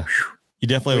 Yeah. You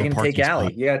definitely have a take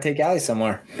Allie. You gotta take Allie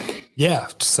somewhere. Yeah,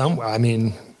 somewhere. I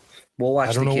mean, we'll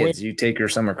watch the kids. You take her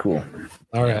somewhere cool.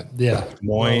 All right. Yeah. Des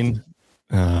Moines.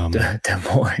 Des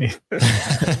Moines.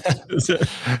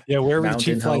 Yeah, where were the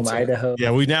cheap flights? Idaho.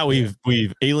 Yeah,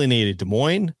 we've alienated Des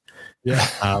Moines.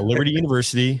 Yeah. Liberty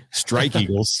University, Strike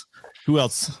Eagles. Who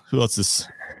else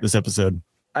this episode?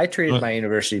 I treated my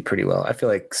university pretty well. I feel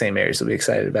like St. Mary's will be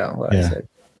excited about what I said.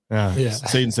 Yeah.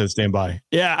 Satan said stand by.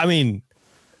 Yeah, I mean,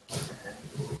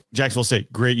 Jacksonville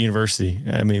State, great university.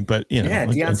 I mean, but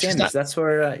Deion Sanders. That's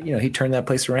where he turned that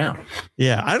place around.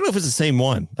 Yeah, I don't know if it's the same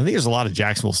one. I think there's a lot of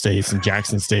Jacksonville States and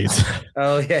Jackson States.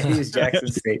 Oh yeah, he's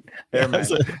Jackson State.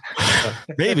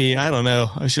 Maybe I don't know.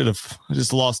 I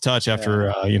just lost touch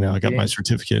after I got my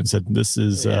certificate and said this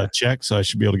is check, so I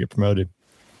should be able to get promoted.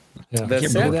 Yeah. The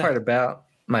sad part about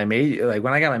my major, like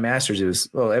when I got my master's, it was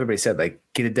everybody said like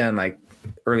get it done like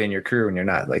early in your career when you're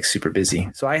not like super busy.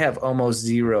 So I have almost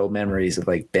zero memories of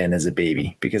like Ben as a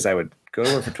baby because I would go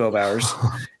to work for 12 hours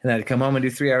and I'd come home and do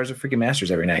 3 hours of freaking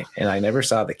masters every night. And I never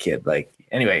saw the kid. Like,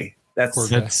 anyway,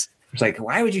 it's like,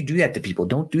 why would you do that to people?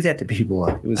 Don't do that to people.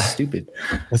 It was stupid.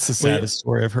 That's the saddest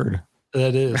story I've heard.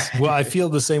 That is. Well, I feel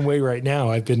the same way right now.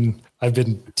 I've been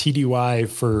TDY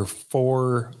for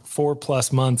four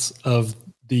plus months of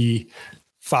the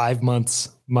 5 months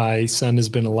my son has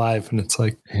been alive, and it's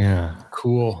like, yeah,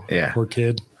 cool. Yeah. Poor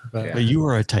kid. But you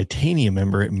were a titanium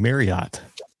member at Marriott.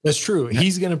 That's true.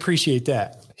 He's going to appreciate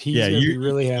that. He's going to be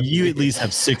really happy. You at least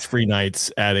have 6 free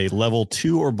nights at a level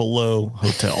 2 or below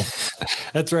hotel.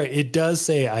 That's right. It does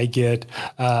say I get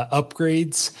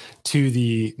upgrades to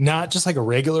the, not just like a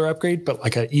regular upgrade, but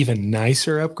like an even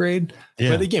nicer upgrade. Yeah.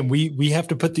 But again, we have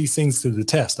to put these things to the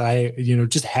test.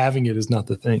 Just having it is not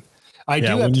the thing. I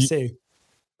do have to say.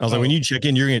 I was like, when you check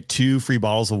in, you're going to get 2 free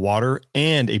bottles of water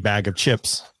and a bag of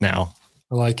chips now.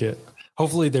 I like it.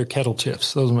 Hopefully they're kettle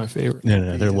chips. Those are my favorite.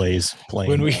 No, they're Lay's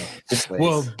plain.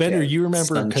 Well, Bender, you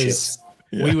remember because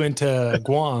we went to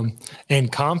Guam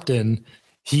and Compton.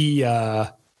 He did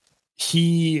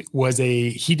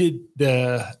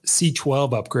the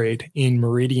C-12 upgrade in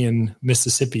Meridian,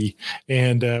 Mississippi,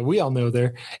 and we all know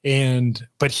there.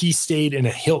 But he stayed in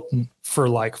a Hilton for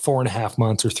like 4.5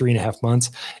 months or 3.5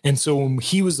 months. And so when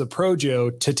he was the pro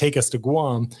Joe to take us to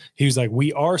Guam, he was like,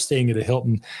 "We are staying at a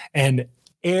Hilton," and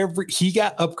he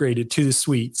got upgraded to the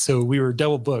suite. So we were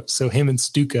double booked. So him and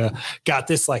Stuka got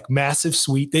this like massive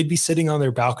suite. They'd be sitting on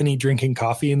their balcony drinking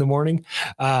coffee in the morning.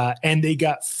 And they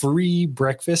got free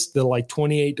breakfast, the like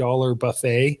 $28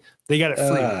 buffet. They got it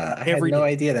free. I had no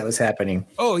idea that was happening.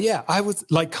 Oh yeah. I was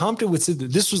like, Compton would say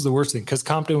that this was the worst thing, because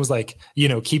Compton was like,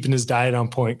 keeping his diet on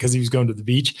point because he was going to the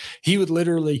beach. He would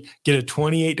literally get a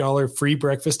 $28 free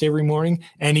breakfast every morning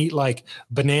and eat like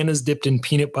bananas dipped in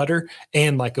peanut butter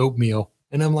and like oatmeal.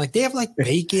 And I'm like, they have like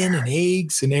bacon and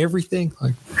eggs and everything.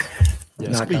 Like,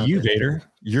 it's gonna be you, Vader.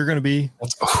 You're gonna be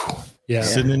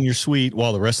sitting in your suite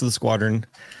while the rest of the squadron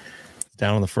is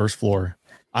down on the first floor.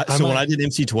 When I did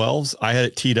MC-12s, I had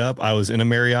it teed up. I was in a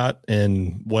Marriott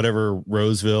in whatever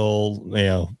Roseville,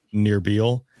 near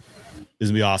Beale. This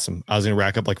would be awesome. I was gonna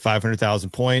rack up like 500,000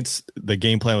 points. The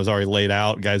game plan was already laid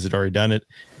out. Guys had already done it.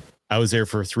 I was there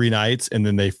for 3 nights, and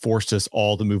then they forced us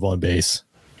all to move on base.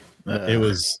 It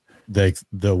was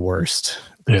the worst.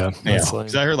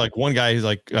 Because I heard like one guy who's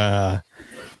like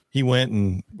he went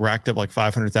and racked up like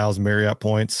 500,000 Marriott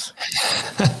points.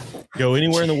 Go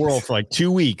anywhere in the world for like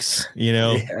 2 weeks,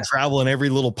 travel in every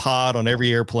little pod on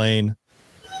every airplane.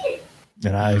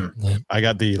 And I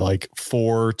got the like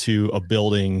 4 to a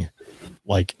building,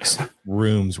 like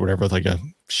rooms, whatever, with like a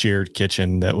shared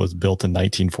kitchen that was built in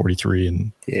 1943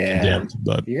 and condemned.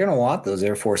 But you're gonna want those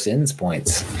Air Force Inns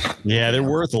points. Yeah, they're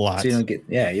worth a lot. So you don't get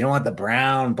you don't want the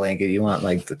brown blanket, you want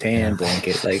like the tan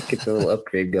blanket, like get the little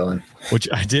upgrade going. Which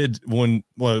I did when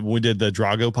we did the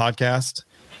Drago podcast.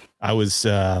 I was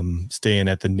staying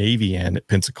at the Navy Inn at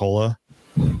Pensacola.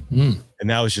 And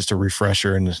that was just a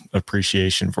refresher and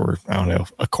appreciation for, I don't know,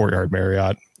 a Courtyard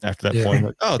Marriott. After that point, I'm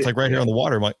like, oh, it's like right here on the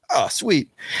water. I'm like, oh, sweet.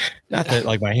 Not that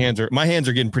like my hands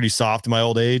are getting pretty soft in my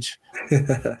old age.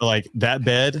 But like that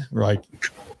bed, like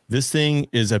this thing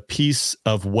is a piece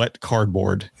of wet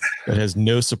cardboard that has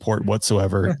no support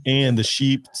whatsoever. And the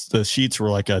sheets were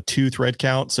like a 2 thread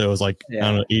count. So it was like, I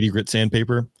don't know, 80 grit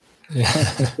sandpaper.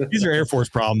 These are Air Force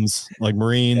problems, like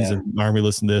Marines and Army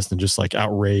listen to this and just like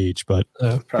outrage. But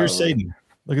here's Satan.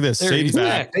 Look at this. Satan's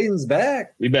back. Satan's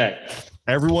back. We back.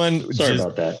 Everyone, sorry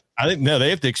about that. I think they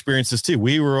have to experience this too.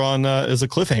 We were on as a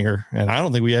cliffhanger, and I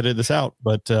don't think we edited this out.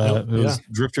 But it was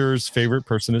Drifter's favorite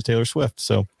person is Taylor Swift.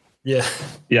 So he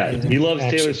loves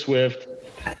Taylor Swift,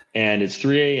 and it's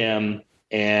 3 a.m.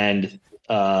 and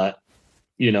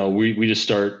we just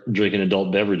start drinking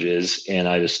adult beverages, and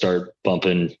I just start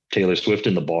bumping Taylor Swift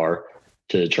in the bar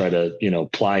to try to,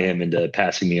 ply him into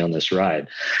passing me on this ride.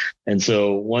 And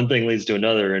so one thing leads to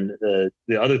another. And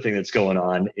the other thing that's going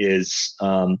on is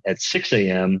at 6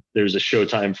 a.m., there's a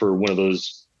showtime for one of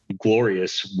those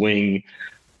glorious wing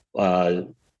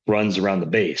runs around the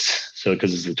base. So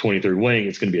because it's the 23rd wing,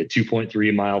 it's going to be a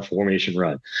 2.3 mile formation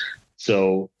run.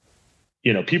 So,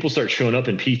 people start showing up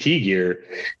in PT gear,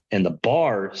 and the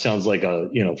bar sounds like a,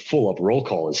 full up roll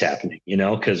call is happening,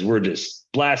 because we're just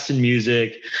blasting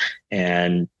music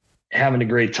and having a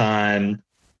great time.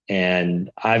 And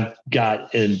I've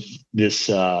got this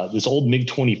old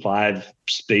MiG-25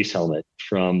 space helmet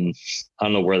from, I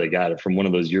don't know where they got it, from one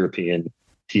of those European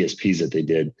TSPs that they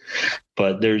did.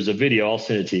 But there's a video, I'll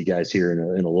send it to you guys here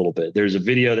in a little bit. There's a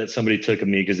video that somebody took of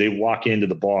me because they walk into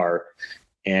the bar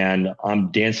and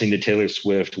I'm dancing to Taylor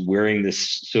Swift wearing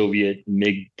this Soviet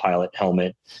MiG pilot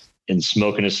helmet and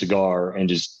smoking a cigar and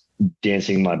just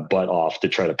dancing my butt off to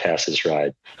try to pass this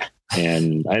ride.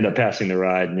 And I ended up passing the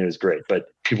ride, and it was great. But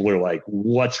people are like,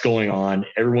 what's going on?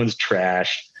 Everyone's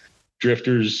trashed.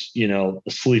 Drifter's,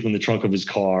 asleep in the trunk of his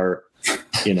car.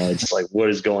 It's like, what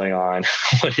is going on?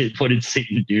 What did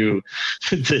Satan do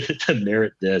to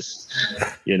merit this?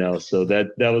 So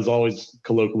that was always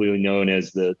colloquially known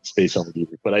as the Space Helmet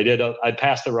Deeper. But I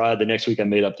passed the ride. The next week I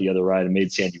made up the other ride and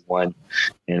made Sandy 1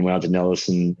 and went out to Nellis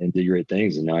and did great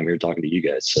things. And now I'm here talking to you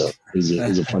guys. So it was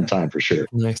a fun time for sure.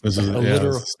 This is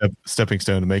a stepping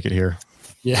stone to make it here.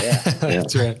 Yeah.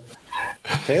 That's right.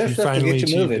 Taylor stuff to get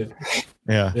you moving.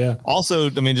 Yeah. Also,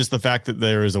 just the fact that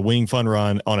there is a wing fun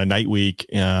run on a night week,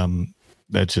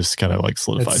 that just kind of like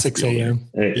solidifies. At 6 a.m.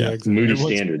 Yeah, Moody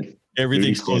standard.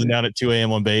 Everything's closing down at 2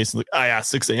 a.m. on base. Like,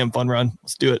 6 a.m. fun run.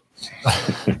 Let's do it.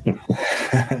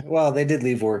 Well, they did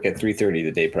leave work at 3:30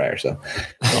 the day prior, so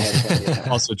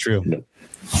also true.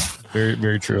 Very,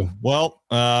 very true. Well,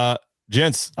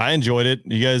 gents, I enjoyed it.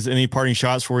 You guys, any parting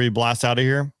shots before we blast out of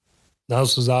here?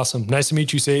 This was awesome. Nice to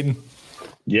meet you, Satan.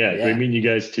 Yeah, great meeting you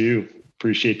guys too.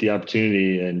 Appreciate the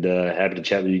opportunity and happy to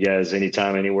chat with you guys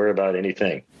anytime, anywhere about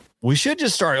anything. We should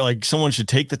just start, like, someone should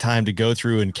take the time to go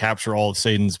through and capture all of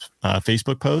Satan's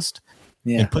Facebook post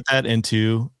and put that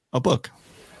into a book.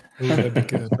 Ooh, that'd be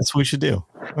good. That's what we should do.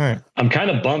 All right. I'm kind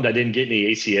of bummed I didn't get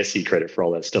any ACSC credit for all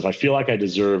that stuff. I feel like I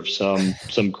deserve some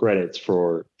credits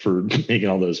for making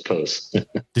all those posts.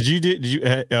 Did you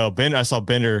Ben? I saw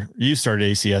Bender. You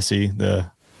started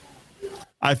ACSC.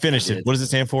 I finished it. What does it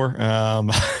stand for?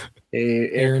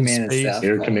 Air Command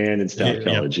and Staff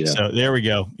College. Yeah. So there we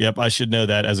go. Yep. I should know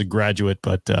that as a graduate,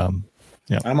 but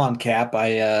yeah. I'm on CAP.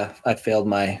 I failed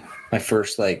my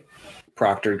first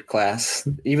proctored class.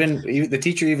 Even the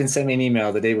teacher even sent me an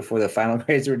email the day before the final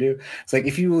grades were due. It's like,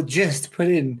 if you will just put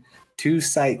in 2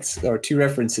 sites or 2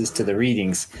 references to the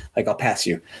readings, I'll pass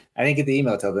you. I didn't get the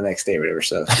email till the next day or whatever.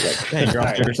 So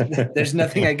there's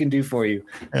nothing I can do for you.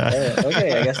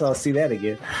 Okay, I guess I'll see that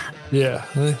again. Yeah,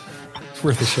 it's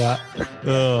worth a shot.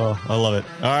 Oh, I love it.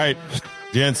 All right,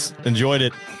 gents, enjoyed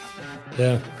it.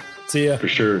 Yeah, see ya. For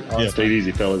sure. Awesome. Yeah, stay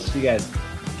easy, fellas. See you guys.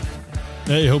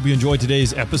 Hey, hope you enjoyed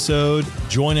today's episode.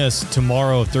 Join us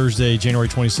tomorrow, Thursday, January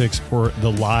 26th, for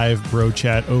the live bro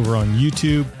chat over on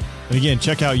YouTube. And again,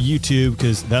 check out YouTube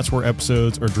because that's where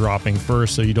episodes are dropping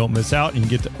first, so you don't miss out and you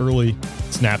get the early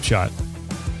snapshot.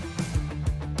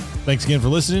 Thanks again for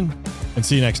listening, and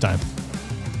see you next time.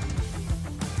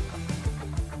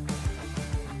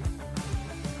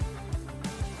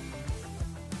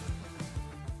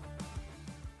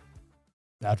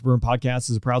 The Afterburn Podcast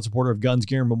is a proud supporter of Guns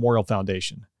Gear Memorial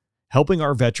Foundation, helping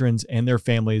our veterans and their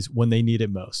families when they need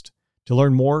it most. To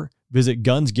learn more, visit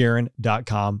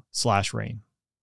gunsgearin.com/rain.